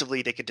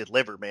 offensively, they can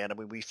deliver, man. I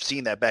mean, we've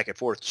seen that back and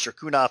forth.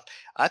 Cirkunov,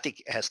 I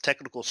think, has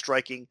technical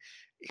striking,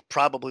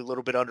 probably a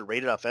little bit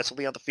underrated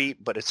offensively on the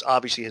feet, but it's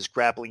obviously his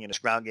grappling and his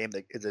ground game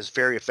that is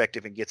very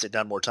effective and gets it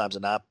done more times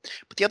than not.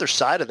 But the other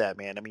side of that,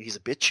 man, I mean, he's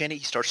a bit chinny.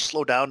 He starts to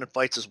slow down in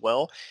fights as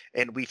well,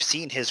 and we've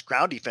seen his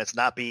ground defense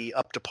not be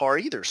up to par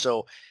either.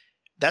 So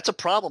that's a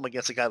problem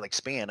against a guy like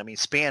Spann. I mean,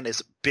 Spann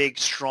is big,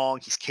 strong.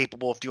 He's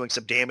capable of doing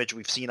some damage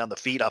we've seen on the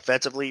feet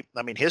offensively.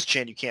 I mean, his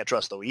chin you can't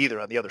trust, though, either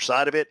on the other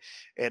side of it.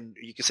 And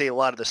you can say a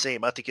lot of the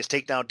same. I think his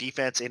takedown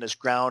defense and his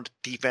ground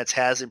defense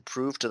has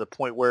improved to the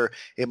point where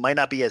it might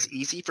not be as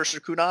easy for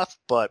Cirkunov,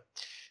 but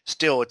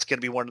still it's going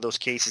to be one of those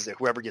cases that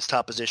whoever gets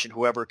top position,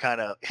 whoever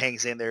kind of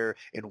hangs in there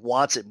and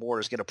wants it more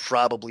is going to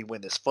probably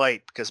win this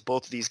fight because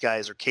both of these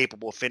guys are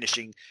capable of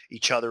finishing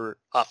each other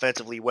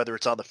offensively, whether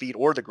it's on the feet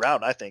or the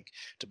ground, I think,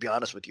 to be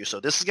honest with you. So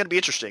this is going to be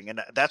interesting, and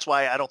that's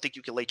why I don't think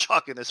you can lay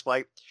chalk in this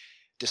fight,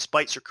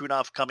 despite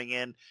Cirkunov coming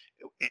in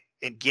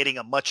and getting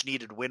a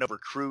much-needed win over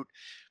Crute.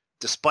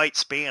 Despite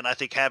Spann, I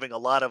think, having a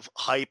lot of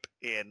hype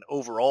and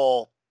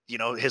overall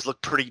has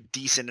looked pretty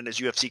decent in his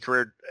UFC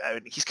career. I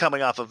mean, he's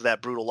coming off of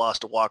that brutal loss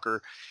to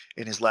Walker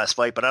in his last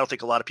fight, but I don't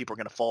think a lot of people are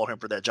going to follow him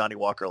for that Johnny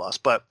Walker loss.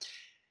 But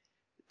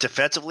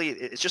defensively,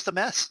 it's just a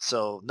mess.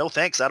 So no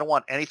thanks. I don't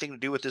want anything to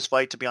do with this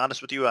fight, to be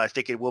honest with you. I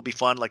think it will be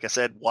fun, like I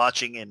said,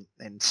 watching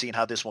and seeing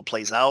how this one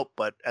plays out.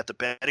 But at the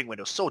betting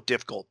window, so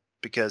difficult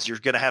because you're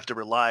going to have to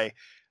rely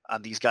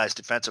on these guys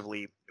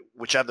defensively,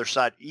 either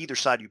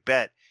side you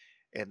bet.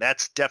 And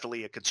that's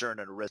definitely a concern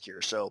and a risk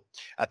here. So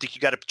I think you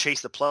got to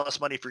chase the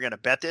plus money if you're going to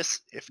bet this.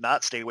 If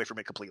not, stay away from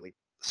it completely.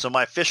 So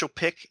my official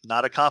pick,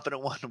 not a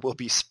confident one, will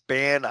be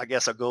Spann. I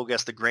guess I'll go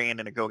against the grain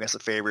and go against the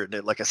favorite.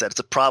 And like I said,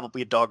 it's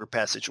probably a dog or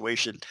pass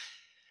situation.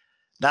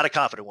 Not a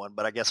confident one,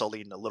 but I guess I'll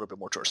lean a little bit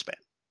more towards Spann.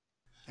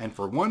 And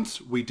for once,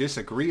 we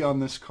disagree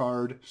on this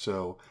card.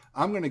 So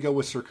I'm going to go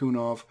with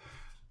Cirkunov.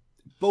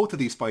 Both of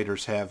these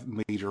fighters have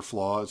major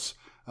flaws.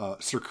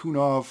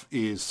 Cirkunov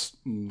is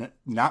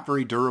not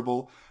very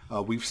durable.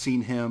 We've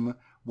seen him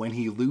when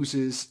he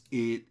loses,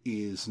 it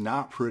is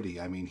not pretty.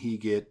 I mean, he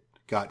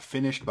got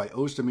finished by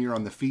Ozdemir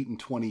on the feet in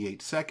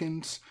 28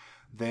 seconds.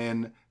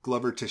 Then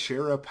Glover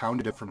Teixeira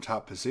pounded him from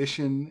top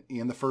position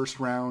in the first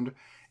round.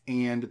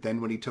 And then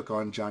when he took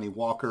on Johnny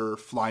Walker,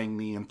 flying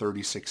knee in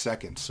 36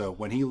 seconds. So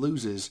when he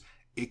loses,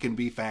 it can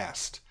be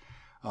fast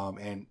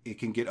and it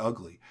can get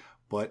ugly.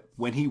 But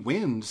when he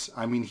wins,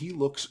 I mean, he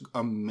looks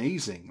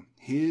amazing.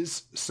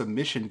 His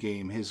submission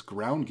game, his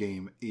ground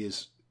game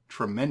is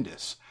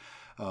tremendous.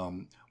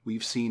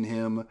 We've seen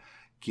him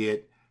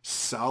get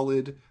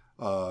solid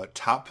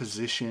top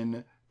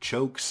position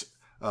chokes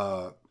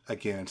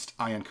against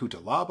Ion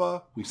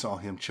Cutelaba. We saw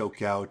him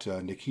choke out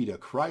Nikita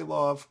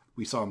Krylov.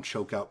 We saw him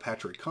choke out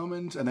Patrick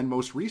Cummins. And then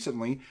most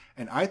recently,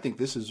 and I think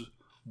this is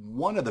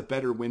one of the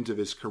better wins of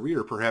his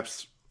career,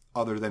 perhaps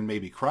other than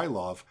maybe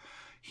Krylov,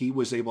 he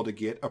was able to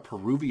get a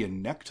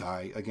Peruvian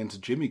necktie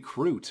against Jimmy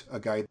Crute, a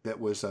guy that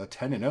was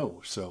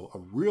 10-0. So a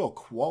real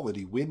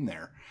quality win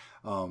there.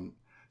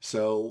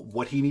 So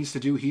what he needs to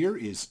do here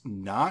is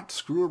not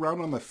screw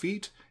around on the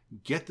feet,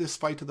 get this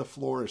fight to the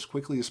floor as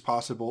quickly as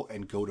possible,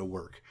 and go to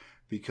work.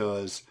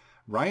 Because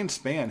Ryan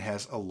Spann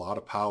has a lot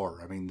of power.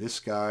 I mean, this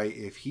guy,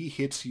 if he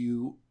hits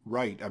you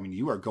right, I mean,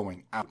 you are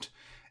going out.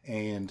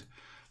 And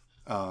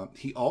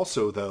he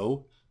also,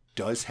 though,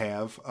 does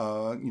have,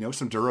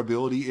 some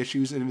durability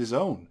issues in his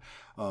own.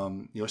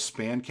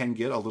 Spann can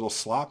get a little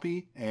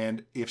sloppy,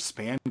 and if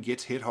Spann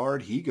gets hit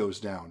hard, he goes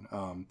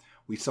down.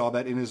 We saw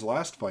that in his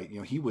last fight.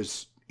 He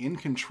was in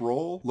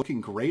control,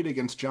 looking great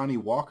against Johnny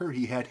Walker.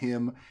 He had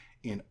him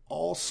in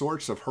all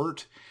sorts of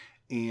hurt,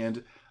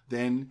 and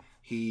then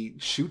he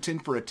shoots in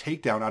for a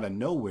takedown out of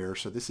nowhere.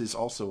 So this is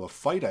also a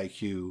fight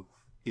IQ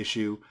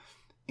issue,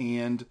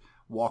 and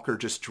Walker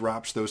just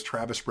drops those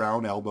Travis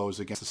Brown elbows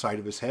against the side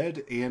of his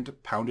head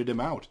and pounded him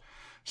out.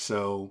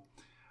 So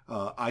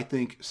I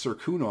think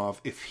Cirkunov,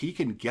 if he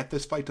can get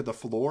this fight to the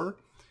floor,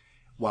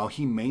 while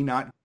he may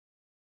not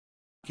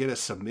get a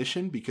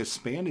submission, because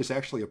Spann is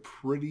actually a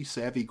pretty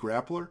savvy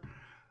grappler,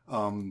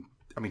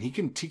 he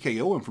can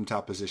TKO him from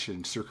top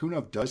position.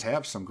 Cirkunov does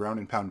have some ground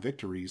and pound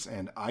victories,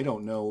 and I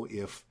don't know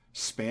if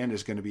Spann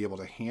is going to be able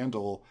to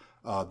handle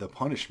the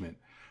punishment.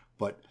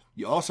 But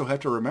you also have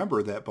to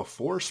remember that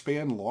before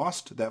Spann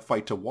lost that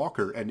fight to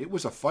Walker, and it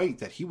was a fight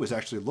that he was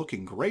actually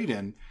looking great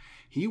in,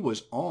 he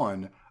was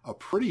on a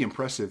pretty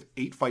impressive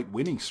 8-fight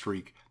winning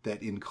streak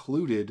that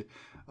included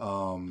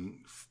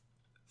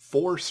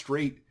 4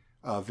 straight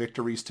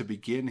victories to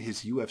begin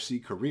his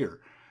UFC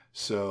career.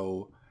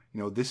 So,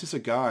 this is a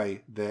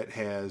guy that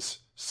has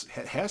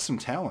some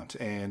talent,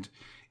 and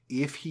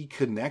if he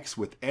connects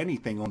with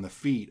anything on the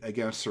feet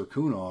against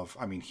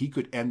Cirkunov, he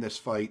could end this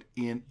fight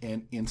in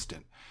an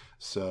instant.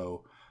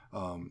 So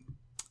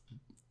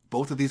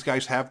both of these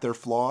guys have their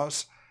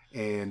flaws,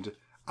 and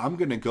I'm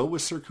going to go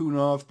with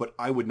Cirkunov, but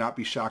I would not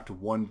be shocked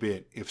one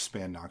bit if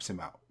Spann knocks him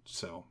out.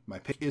 So my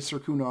pick is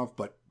Cirkunov,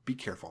 but be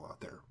careful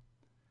out there.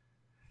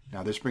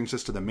 Now this brings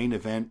us to the main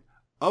event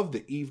of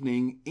the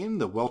evening. In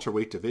the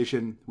welterweight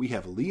division, we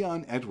have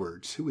Leon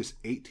Edwards, who is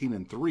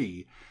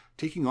 18-3,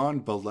 taking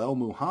on Belal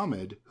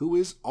Muhammad, who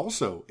is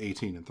also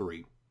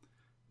 18-3.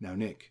 Now,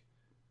 Nick,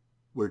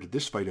 where did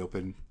this fight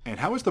open, and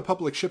how has the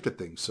public shifted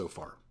things so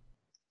far?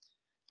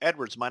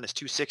 Edwards minus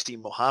 260,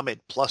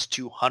 Muhammad plus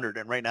 200,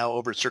 and right now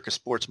over at Circus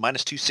Sports,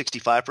 minus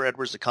 265 for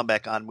Edwards to come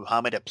back on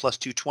Muhammad at plus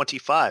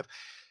 225.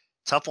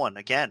 Tough one,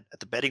 again, at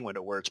the betting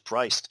window where it's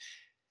priced.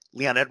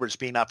 Leon Edwards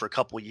being out for a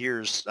couple of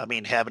years,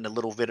 having a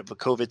little bit of a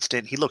COVID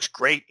stint. He looks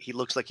great. He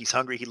looks like he's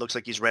hungry. He looks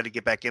like he's ready to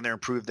get back in there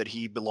and prove that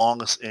he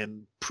belongs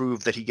and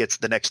prove that he gets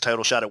the next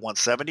title shot at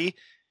 170.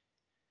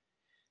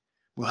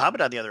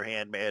 Muhammad, on the other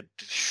hand, man,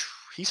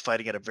 he's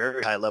fighting at a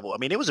very high level.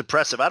 It was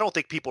impressive. I don't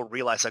think people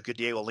realize how good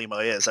Diego Lima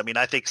is.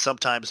 I think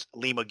sometimes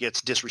Lima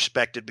gets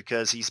disrespected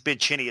because he's been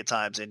chinny at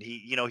times, and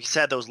he's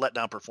had those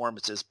letdown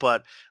performances.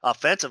 But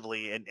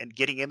offensively and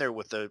getting in there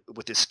with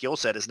his skill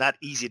set is not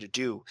easy to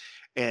do.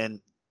 And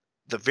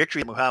the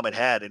victory Muhammad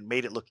had and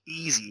made it look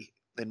easy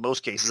in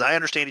most cases. I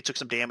understand he took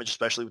some damage,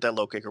 especially with that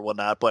low kick or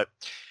whatnot, but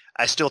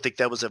I still think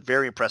that was a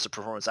very impressive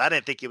performance. I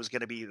didn't think it was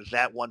going to be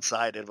that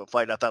one-sided of a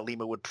fight. I thought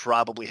Lima would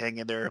probably hang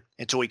in there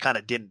until he kind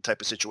of didn't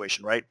type of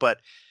situation, right? But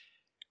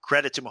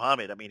credit to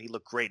Muhammad. He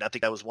looked great. I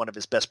think that was one of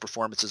his best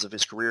performances of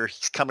his career.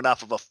 He's coming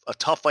off of a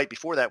tough fight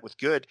before that with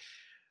Good,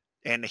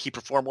 and he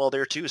performed well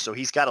there too. So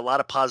he's got a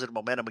lot of positive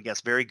momentum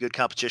against very good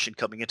competition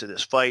coming into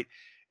this fight.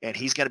 And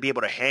he's going to be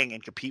able to hang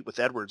and compete with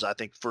Edwards, I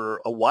think,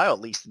 for a while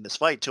at least in this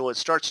fight till it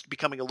starts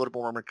becoming a little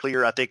more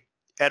clear. I think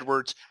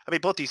Edwards,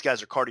 both these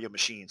guys are cardio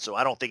machines, so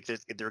I don't think that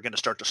they're going to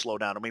start to slow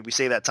down. We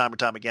say that time and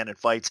time again in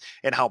fights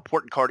and how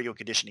important cardio and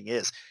conditioning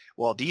is.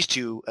 Well, these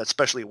two,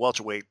 especially at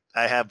welterweight,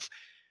 I have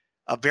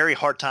a very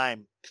hard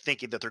time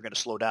thinking that they're going to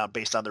slow down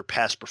based on their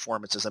past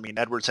performances.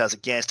 Edwards has a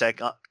gas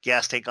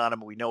tank on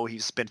him. We know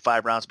he's been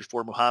 5 rounds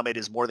before. Muhammad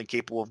is more than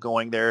capable of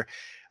going there.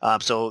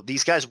 So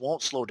these guys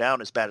won't slow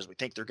down as bad as we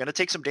think. They're going to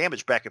take some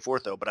damage back and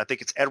forth, though. But I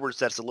think it's Edwards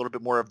that's a little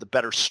bit more of the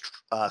better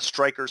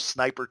striker,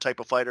 sniper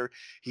type of fighter.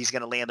 He's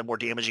going to land the more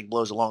damaging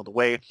blows along the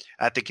way.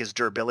 I think his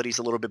durability is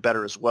a little bit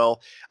better as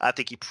well. I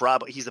think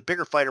he's a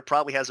bigger fighter,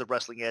 probably has a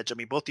wrestling edge.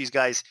 Both these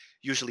guys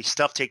usually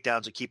stuff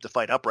takedowns and keep the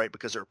fight upright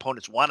because their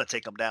opponents want to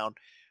take them down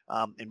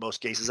in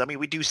most cases.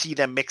 We do see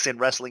them mix in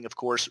wrestling, of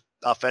course,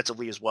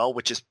 offensively as well,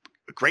 which is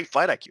a great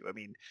fight IQ.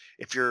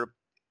 If you're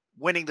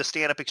winning the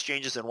stand-up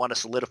exchanges and want to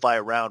solidify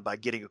a round by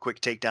getting a quick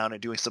takedown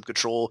and doing some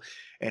control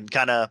and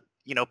kind of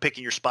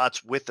picking your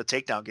spots with the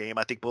takedown game.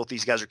 I think both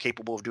these guys are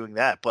capable of doing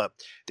that, but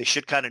they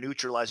should kind of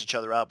neutralize each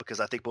other out because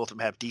I think both of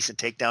them have decent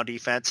takedown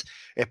defense.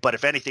 But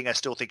if anything, I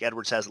still think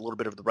Edwards has a little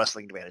bit of the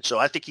wrestling advantage. So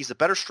I think he's the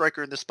better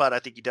striker in this spot. I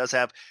think he does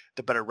have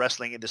the better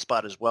wrestling in this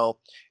spot as well.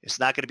 It's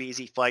not going to be an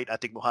easy fight. I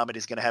think Muhammad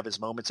is going to have his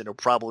moments, and he'll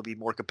probably be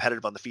more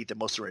competitive on the feet than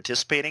most are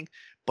anticipating.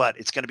 But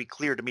it's going to be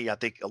clear to me, I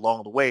think,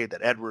 along the way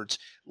that Edwards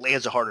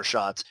lands the harder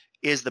shots,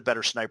 is the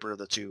better sniper of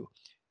the two,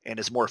 and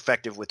is more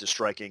effective with the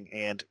striking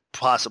and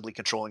possibly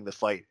controlling the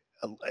fight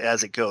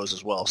as it goes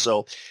as well.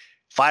 So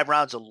 5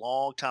 rounds, a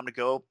long time to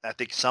go. I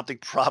think something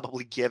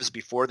probably gives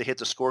before they hit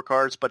the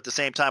scorecards, but at the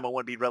same time, I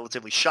wouldn't be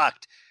relatively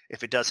shocked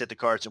if it does hit the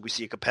cards and we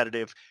see a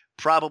competitive,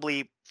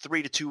 probably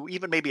 3-2,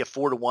 even maybe a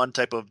 4-1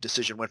 type of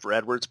decision win for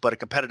Edwards, but a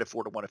competitive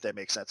 4-1 if that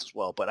makes sense as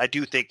well. But I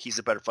do think he's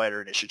a better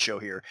fighter and it should show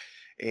here.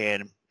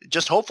 And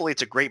just hopefully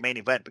it's a great main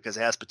event because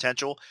it has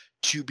potential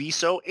to be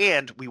so.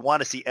 And we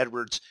want to see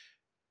Edwards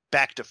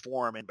back to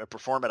form and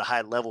perform at a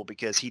high level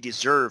because he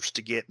deserves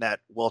to get that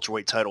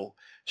welterweight title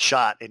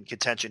shot and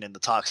contention in the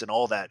talks and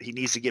all that. He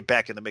needs to get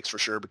back in the mix for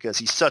sure because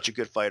he's such a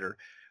good fighter,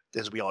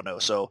 as we all know.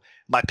 So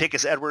my pick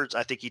is Edwards.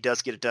 I think he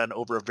does get it done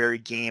over a very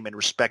game and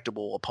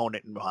respectable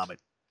opponent in Muhammad.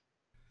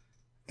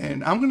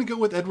 And I'm going to go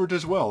with Edwards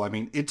as well. I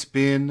mean, it's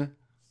been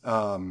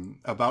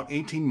about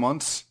 18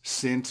 months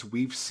since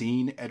we've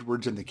seen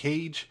Edwards in the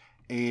cage,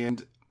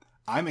 and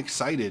I'm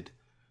excited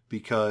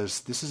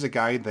because this is a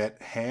guy that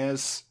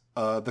has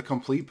the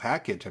complete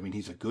package. I mean,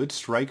 he's a good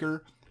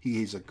striker.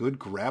 He's a good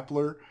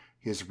grappler.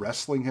 His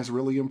wrestling has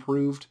really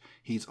improved.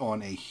 He's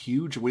on a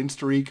huge win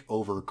streak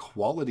over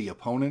quality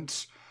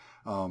opponents.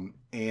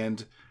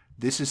 And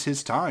this is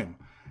his time.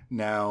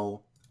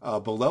 Now,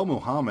 Belal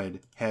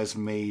Muhammad has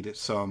made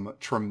some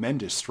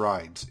tremendous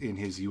strides in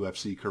his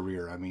UFC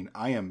career. I mean,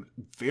 I am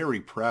very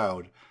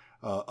proud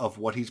of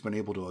what he's been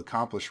able to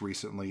accomplish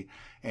recently.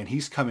 And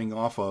he's coming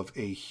off of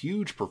a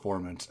huge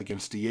performance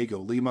against Diego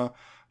Lima.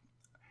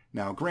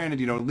 Now, granted,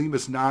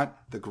 Lima's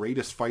not the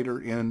greatest fighter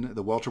in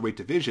the welterweight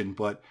division,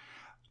 but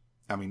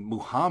I mean,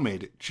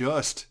 Muhammad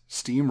just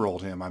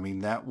steamrolled him. I mean,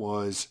 that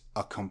was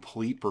a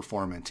complete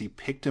performance. He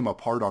picked him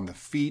apart on the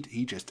feet.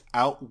 He just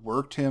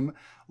outworked him.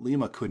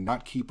 Lima could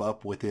not keep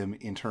up with him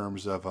in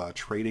terms of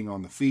trading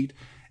on the feet.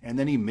 And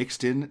then he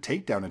mixed in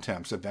takedown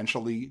attempts,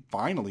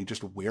 finally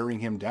just wearing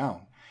him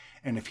down.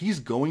 And if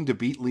he's going to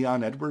beat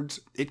Leon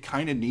Edwards, it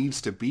kind of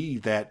needs to be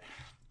that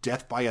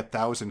death by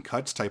 1,000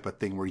 cuts type of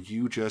thing where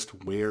you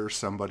just wear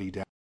somebody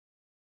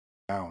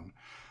down.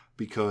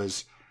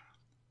 Because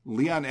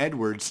Leon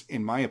Edwards,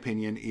 in my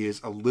opinion,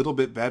 is a little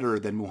bit better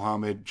than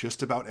Muhammad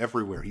just about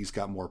everywhere. He's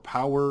got more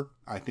power.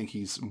 I think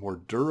he's more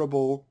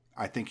durable.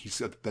 I think he's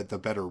the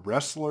better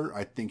wrestler.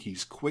 I think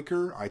he's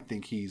quicker. I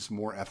think he's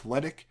more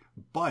athletic.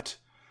 But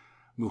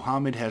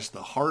Muhammad has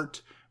the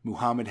heart.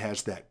 Muhammad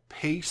has that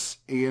pace.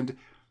 And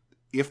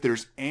if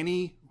there's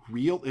any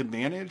real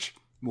advantage,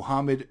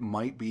 Muhammad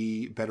might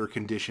be better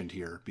conditioned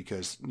here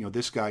because,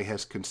 this guy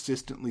has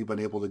consistently been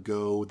able to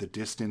go the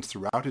distance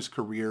throughout his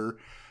career,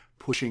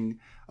 pushing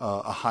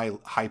a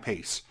high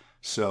pace.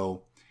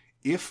 So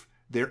if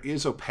there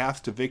is a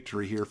path to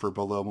victory here for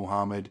Belal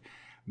Muhammad,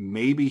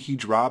 maybe he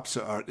drops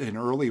an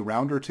early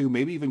round or two,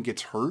 maybe even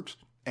gets hurt,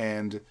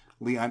 and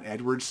Leon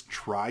Edwards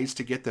tries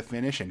to get the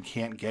finish and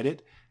can't get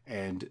it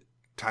and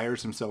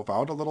tires himself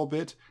out a little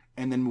bit,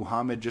 and then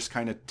Muhammad just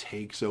kind of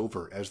takes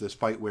over as this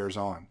fight wears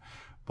on.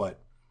 But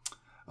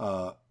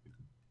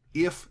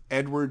if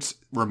Edwards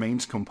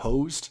remains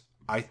composed,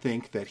 I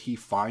think that he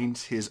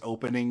finds his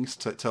openings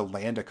to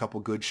land a couple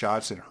good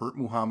shots and hurt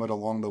Muhammad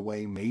along the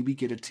way, maybe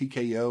get a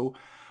TKO.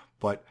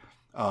 But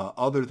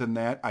other than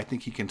that, I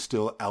think he can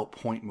still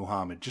outpoint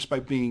Muhammad just by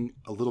being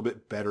a little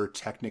bit better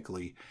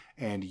technically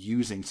and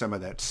using some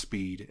of that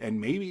speed and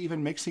maybe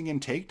even mixing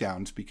in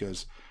takedowns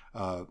because,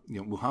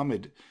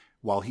 Muhammad,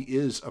 while he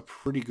is a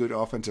pretty good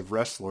offensive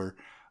wrestler,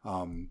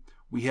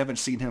 we haven't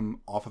seen him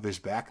off of his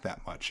back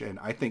that much. And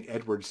I think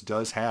Edwards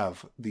does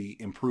have the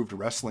improved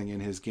wrestling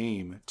in his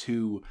game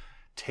to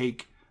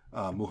take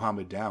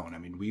Muhammad down. I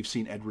mean, we've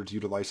seen Edwards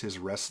utilize his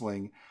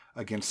wrestling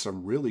against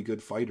some really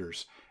good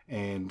fighters.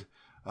 And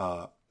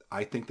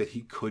I think that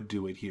he could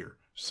do it here.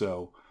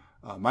 So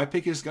my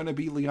pick is going to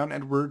be Leon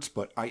Edwards,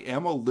 but I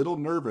am a little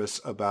nervous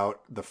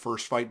about the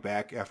first fight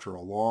back after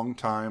a long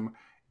time.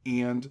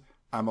 And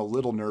I'm a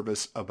little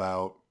nervous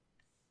about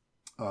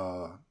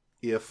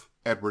if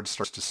Edwards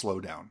starts to slow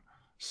down.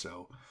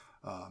 So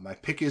my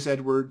pick is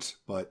Edwards,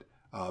 but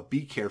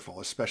be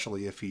careful,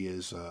 especially if he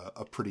is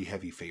a pretty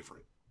heavy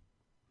favorite.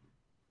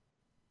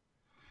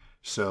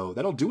 So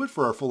that'll do it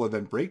for our full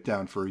event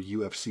breakdown for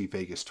UFC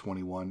Vegas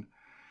 21.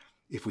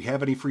 If we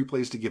have any free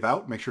plays to give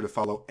out, make sure to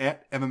follow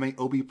at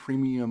MMA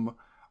Premium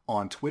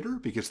on Twitter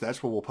because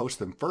that's where we'll post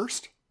them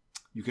first.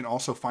 You can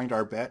also find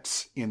our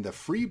bets in the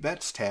free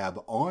bets tab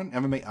on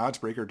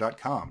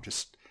MMAOddsbreaker.com.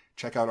 Just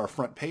check out our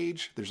front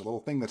page. There's a little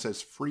thing that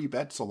says free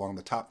bets along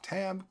the top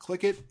tab.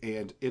 Click it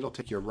and it'll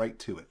take you right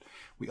to it.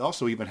 We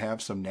also even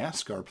have some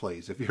NASCAR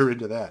plays if you're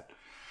into that.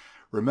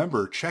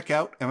 Remember, check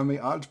out MMA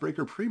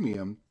Oddsbreaker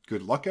Premium.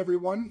 Good luck,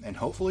 everyone, and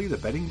hopefully the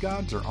betting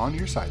gods are on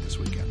your side this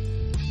weekend.